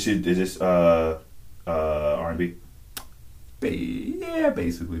 Is this R&B? Yeah,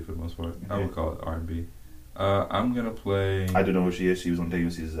 basically for the most part. I would call it R&B. I'm gonna play. I do know who she is. She was on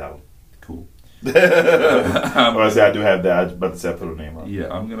Deion Sanders' album. Cool. Or I say I do have that. I was about to say I put her name on.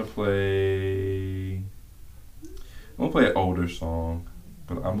 Yeah, I'm gonna play. I'm gonna play an older song,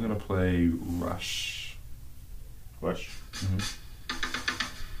 but I'm gonna play Rush. Rush. Mm-hmm.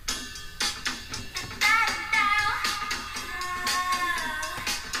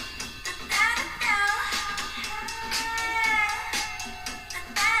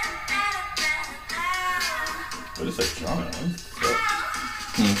 What is that genre?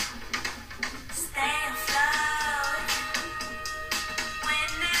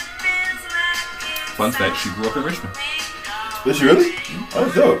 Fun fact: she grew up in Richmond. Is she really? Oh,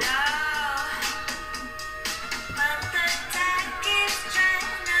 that's dope.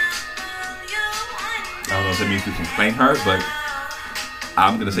 I don't know if that means we can claim her, but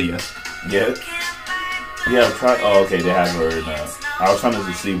I'm gonna say yes. Yeah. Yeah, oh, okay, they have her in I was trying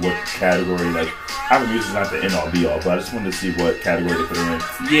to see what category, like, Apple Music's not the end-all, be-all, but I just wanted to see what category they put her in.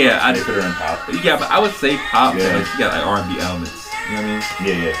 Yeah, They put her in pop. Yeah, but I would say pop. Yeah. Like, she got like R&B elements. You know what I mean?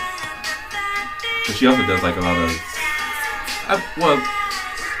 Yeah. But she also does like a lot of. I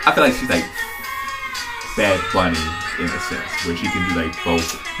feel like she's like Bad Bunny in a sense, where she can do like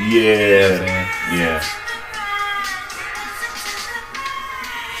both. Yeah. You know what I'm saying? Yeah.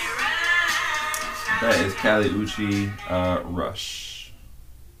 That is Kali Uchi, Rush.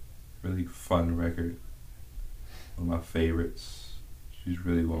 Really fun record. One of my favorites. She's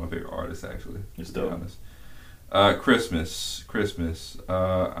really one of my favorite artists, actually. It's to be dope. honest. Christmas.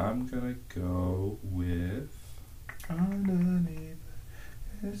 I'm gonna go with.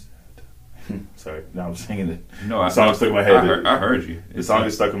 Sorry, now I'm singing it. No, The song stuck in my head. I heard you. The song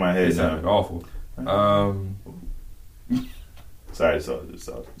is stuck in my head It now. sounded awful. Sorry, sorry.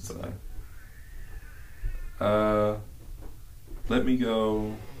 Let me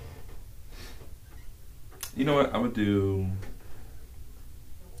go. You know what? I'm gonna do.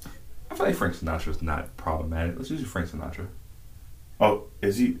 I feel like Frank Sinatra's not problematic. Let's just do Frank Sinatra. Oh,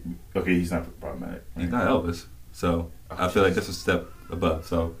 is he? Okay, he's not problematic. He's not Elvis, so I feel like that's a step above.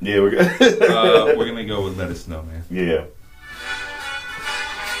 So Yeah, we're good. we're gonna go with Let It Snow, man. Yeah.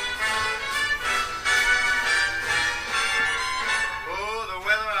 Oh, the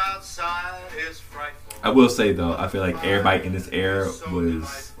weather outside is frightful. I will say though, I feel like everybody in this era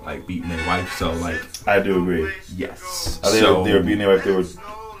was like beating their wife, so like I do agree. yes. I think So they were being there if there was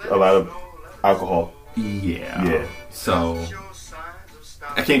a lot of alcohol. yeah. Yeah. So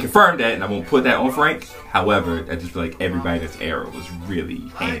I can't confirm that, and I won't put that on Frank. However, I just feel like everybody in this era was really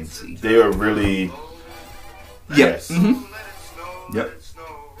handsy. They were really. Yes. Yes. Mm-hmm. Yep.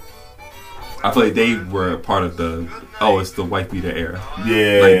 I feel like they were part of the it's the white beater era.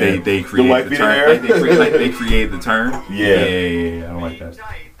 Yeah. Like they created the white the beater term. era. Like they created the term. Yeah. I don't like that.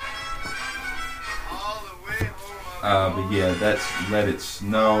 But yeah, that's Let It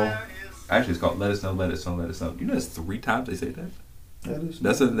Snow. Actually, it's called Let It Snow, Let It Snow, Let It Snow. You know, that's 3 times they say that.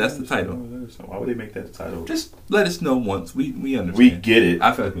 That's the title. Why would they make that the title? Just let us know once. We understand. We get it.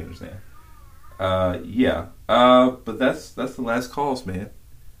 I feel like we understand. Yeah. But that's the last calls, man.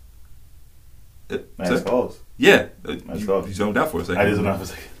 Last calls. Yeah. Last calls. You zoned out for a second. I did zone out for a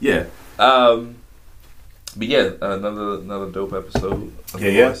second. Yeah. But yeah, another dope episode. Of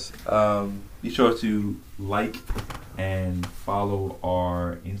course. Be sure to like and follow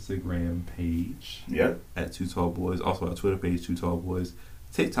our Instagram page. Yeah. At Too Tall Boyz. Also our Twitter page, Too Tall Boyz.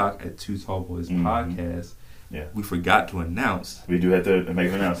 TikTok at Too Tall Boyz Podcast. Yeah. We forgot to announce. We do have to make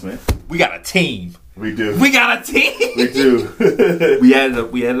an announcement. We got a team. We do. We got a team. We do. we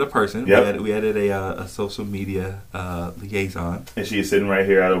added a person. Yep. We added a social media liaison. And she is sitting right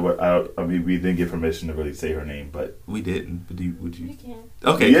here. I mean, we didn't get permission to really say her name, but we didn't. But would you? You can.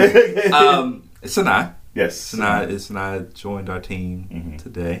 Okay. Yeah. Sanaa. Yes. Sanaa joined our team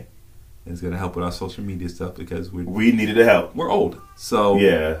today. And it's gonna help with our social media stuff because we needed the help. We're old, so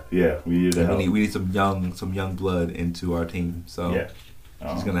yeah, we needed the help. We need some young blood into our team. So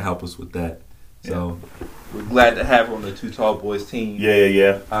she's gonna help us with that. So we're glad to have her on the Too Tall Boyz team.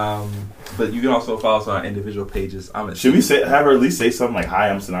 Yeah. But you can also follow us on our individual pages. Should we have her at least say something like "Hi,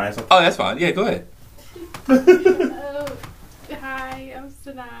 I'm Sanaa" or something? Oh, that's fine. Yeah, go ahead. Hi, I'm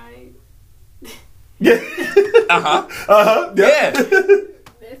Stik. Yeah. Yeah.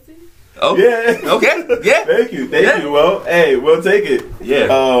 Messy. Oh, yeah. Okay. Yeah. Thank you. Well, hey, we'll take it. Yeah.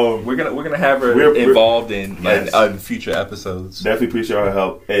 We're gonna have her involved in future episodes. Definitely appreciate her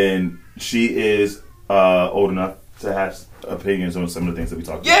help, and she is old enough to have opinions on some of the things that we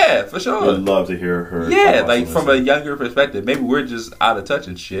talk about. Yeah, for sure. We'd love to hear her. Yeah, like from a younger perspective. Maybe we're just out of touch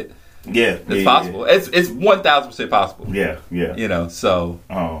and shit. Yeah, it's possible. Yeah. It's 1,000% possible. Yeah. You know, so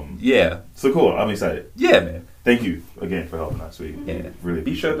yeah. So cool. I'm excited. Yeah, man. Thank you again for helping us. We really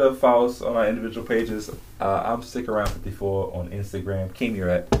be sure to follow us on our individual pages. I'm Stik Around 54 on Instagram. Keem, you're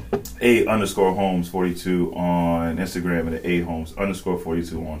at A_Holmes42 on Instagram and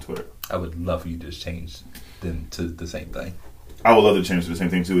A_Holmes_42 on Twitter. I would love for you to just change them to the same thing. I would love to change to the same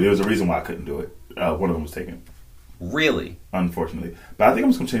thing too. There was a reason why I couldn't do it. One of them was taken. Really? Unfortunately. But I think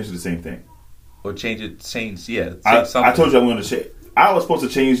I'm just going to change to the same thing. Or change something. I told you I'm going to change. I was supposed to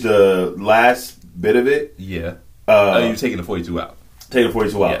change the last bit of it. Yeah. You're taking the 42 out. Take the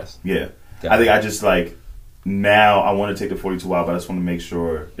 42 out. Yes. Yeah. I think I just now I want to take the 42 out, but I just want to make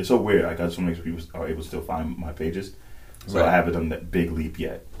sure. It's so weird. I just want to make sure people are able to still find my pages. So I haven't done that big leap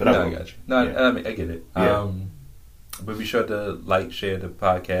yet. But I got you. No, yeah. I mean, I get it. Yeah. But be sure to share the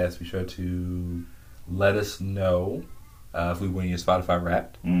podcast. Be sure to let us know if we win your Spotify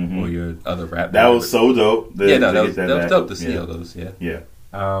Wrapped or your other Wrapped. That was so dope. That was dope to see all those. Yeah. Yeah.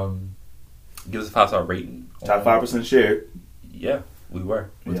 Give us a 5-star rating. Top 5% shared. Yeah, we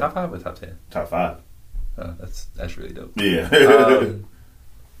were. Top 5 or top 10? Top 5. That's really dope. Yeah.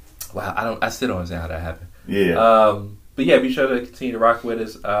 Wow, I still don't understand how that happened. Yeah. But yeah, be sure to continue to rock with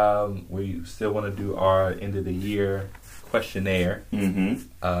us. We still want to do our end of the year questionnaire.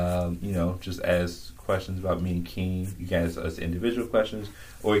 Just ask questions about me and Keem. You can ask us individual questions,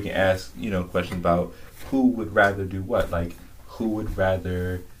 or you can ask, questions about who would rather do what. Like, who would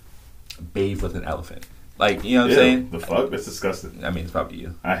rather bathe with an elephant? Like, you know what I'm saying? The fuck? That's disgusting. I mean, it's probably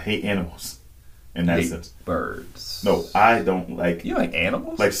you. I hate animals. In that sense. Birds. No, I don't like... You like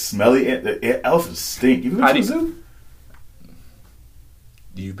animals? Like smelly... elephants stink. You been to a zoo?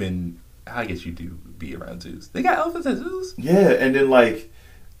 I guess you do be around zoos. They got elephants at zoos? Yeah, and then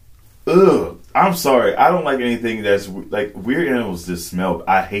ugh. I'm sorry. I don't like anything that's... weird animals just smell.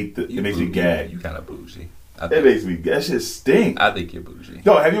 I hate it makes me gag. You kind of bougie. It makes me... That shit stink. I think you're bougie.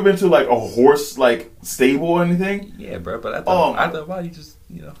 Yo, have you been to a horse stable or anything? Yeah, bro. But after a while, you just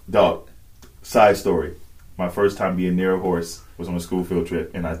Dog. Side story. My first time being near a horse was on a school field trip,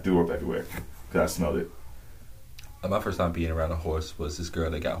 and I threw up everywhere because I smelled it. My first time being around a horse was this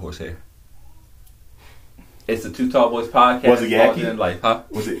girl that got horse hair. It's the Too Tall Boyz podcast. Was it Yaki?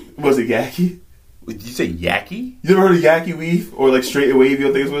 Was it Yaki? Did you say Yaki? You ever heard of Yaki Weave or Straight and Wavy?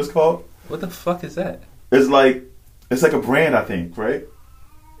 I think is what it's called. What the fuck is that? It's like a brand, I think, right?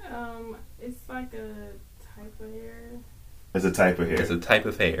 It's like a type of hair. It's a type of hair. It's a type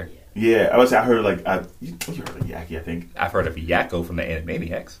of hair. Yeah. Yeah, I would say I heard like you heard of Yaki, I think. I've heard of Yakko from the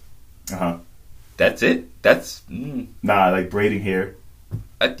Animaniacs. Uh-huh. That's it. That's Nah, like braiding hair.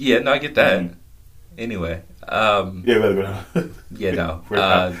 yeah. No, I get that. Mm. Anyway, Yeah, we're gonna yeah, no. We're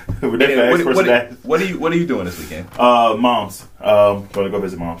not- we're Anyway, definitely experts in that. what are you doing this weekend? Moms. Gonna go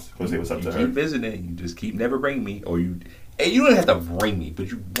visit moms. Go see what's up You to keep her. visiting. You just keep never bringing me, or you. And you don't have to bring me, but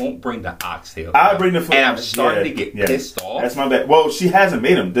you won't bring the oxtail. I bring the food. And I'm starting to get pissed off. That's my bad. Well, she hasn't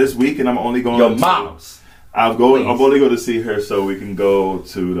made them this week, and I'm only going. Your to, mom's. I'm going. I'm only going to see her so we can go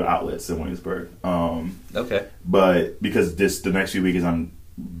to the outlets in Williamsburg. Okay. But because the next few weeks I'm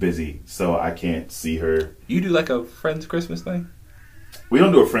busy, so I can't see her. You do like a friend's Christmas thing? We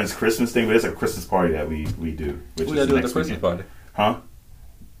don't do a friend's Christmas thing, but it's a Christmas party that we do. Which We is gotta do at the next Christmas weekend. party. Huh?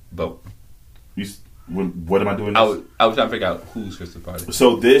 But What am I doing? I This? was trying to figure out whose Christmas party.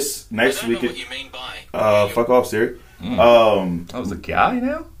 So this next I don't know weekend. what you mean by. Fuck off, Siri. I was a guy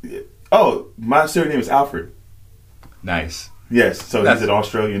now? Oh, my Siri name is Alfred. Nice. Yes, so That's- he's an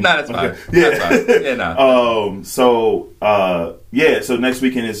Australian. Nah, that's fine. Okay. Yeah. That's fine. Yeah, nah. So next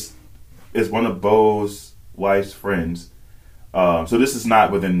weekend is one of Bo's wife's friends. So this is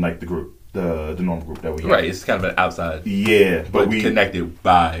not within like the group, the normal group that we have. Right, it's kind of an outside, Yeah, but we connected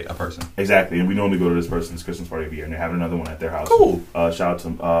by a person. exactly, and we normally go to this person's Christmas party every year, and they're having another one at their house. Cool. Shout out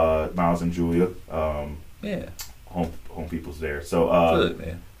to Miles and Julia, Yeah. home people's there. So Good,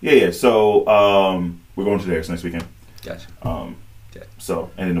 man. yeah. So we're going to theirs next weekend. Gotcha. Okay. So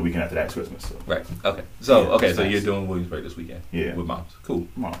and then the weekend after that's Christmas. So Right. Okay. So, Yeah, okay, it's so nice. you're doing Williamsburg this weekend. Yeah. With moms. Cool.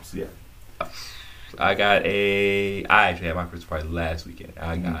 moms, yeah. I actually had my Christmas party last weekend.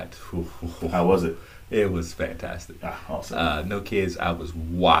 How was it? It was fantastic. Awesome. No kids. I was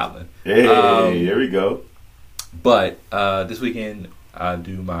wilding. Hey, here we go. But this weekend, I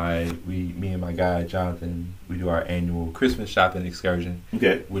do me and my guy Jonathan, we do our annual Christmas shopping excursion,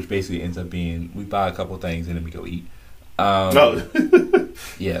 Okay. which basically ends up being we buy a couple things and then we go eat. No.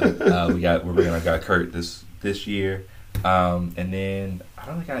 Yeah, we're bringing our guy Kurt this year, and then I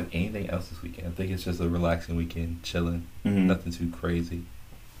don't think I have anything else this weekend. I think it's just a relaxing weekend, chilling, Mhm. nothing too crazy.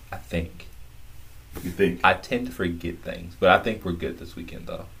 I think. You think? I tend to forget things, but I think we're good this weekend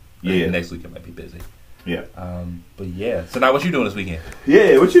though. Yeah. Next weekend might be busy. Yeah. But yeah. So now, what you doing this weekend?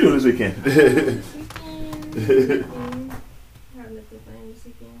 Yeah. What you doing this weekend?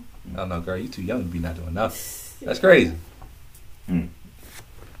 I don't know, girl. You too young to be not doing nothing. That's crazy. Mm.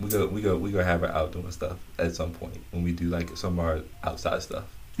 We go have her out doing stuff at some point when we do like some of our outside stuff.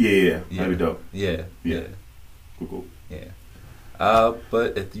 Yeah. That'd be dope. Yeah. Yeah. Cool. Yeah.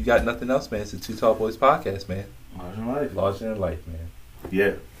 But if you got nothing else, man, it's the Too Tall Boyz podcast, man. Larger life. Larger than life, man.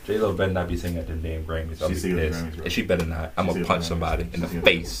 Yeah. J-Lo better not be singing at them damn Grammys. I'll She's be singing at the pissed. Grammys, bro. And she better not. I'm She's gonna singing punch at the somebody Grammys. in the She's singing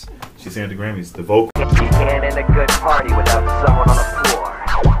face. She's saying at the Grammys. The vocal. You can't end a good party without someone on the floor.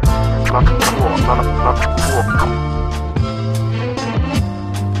 On the floor.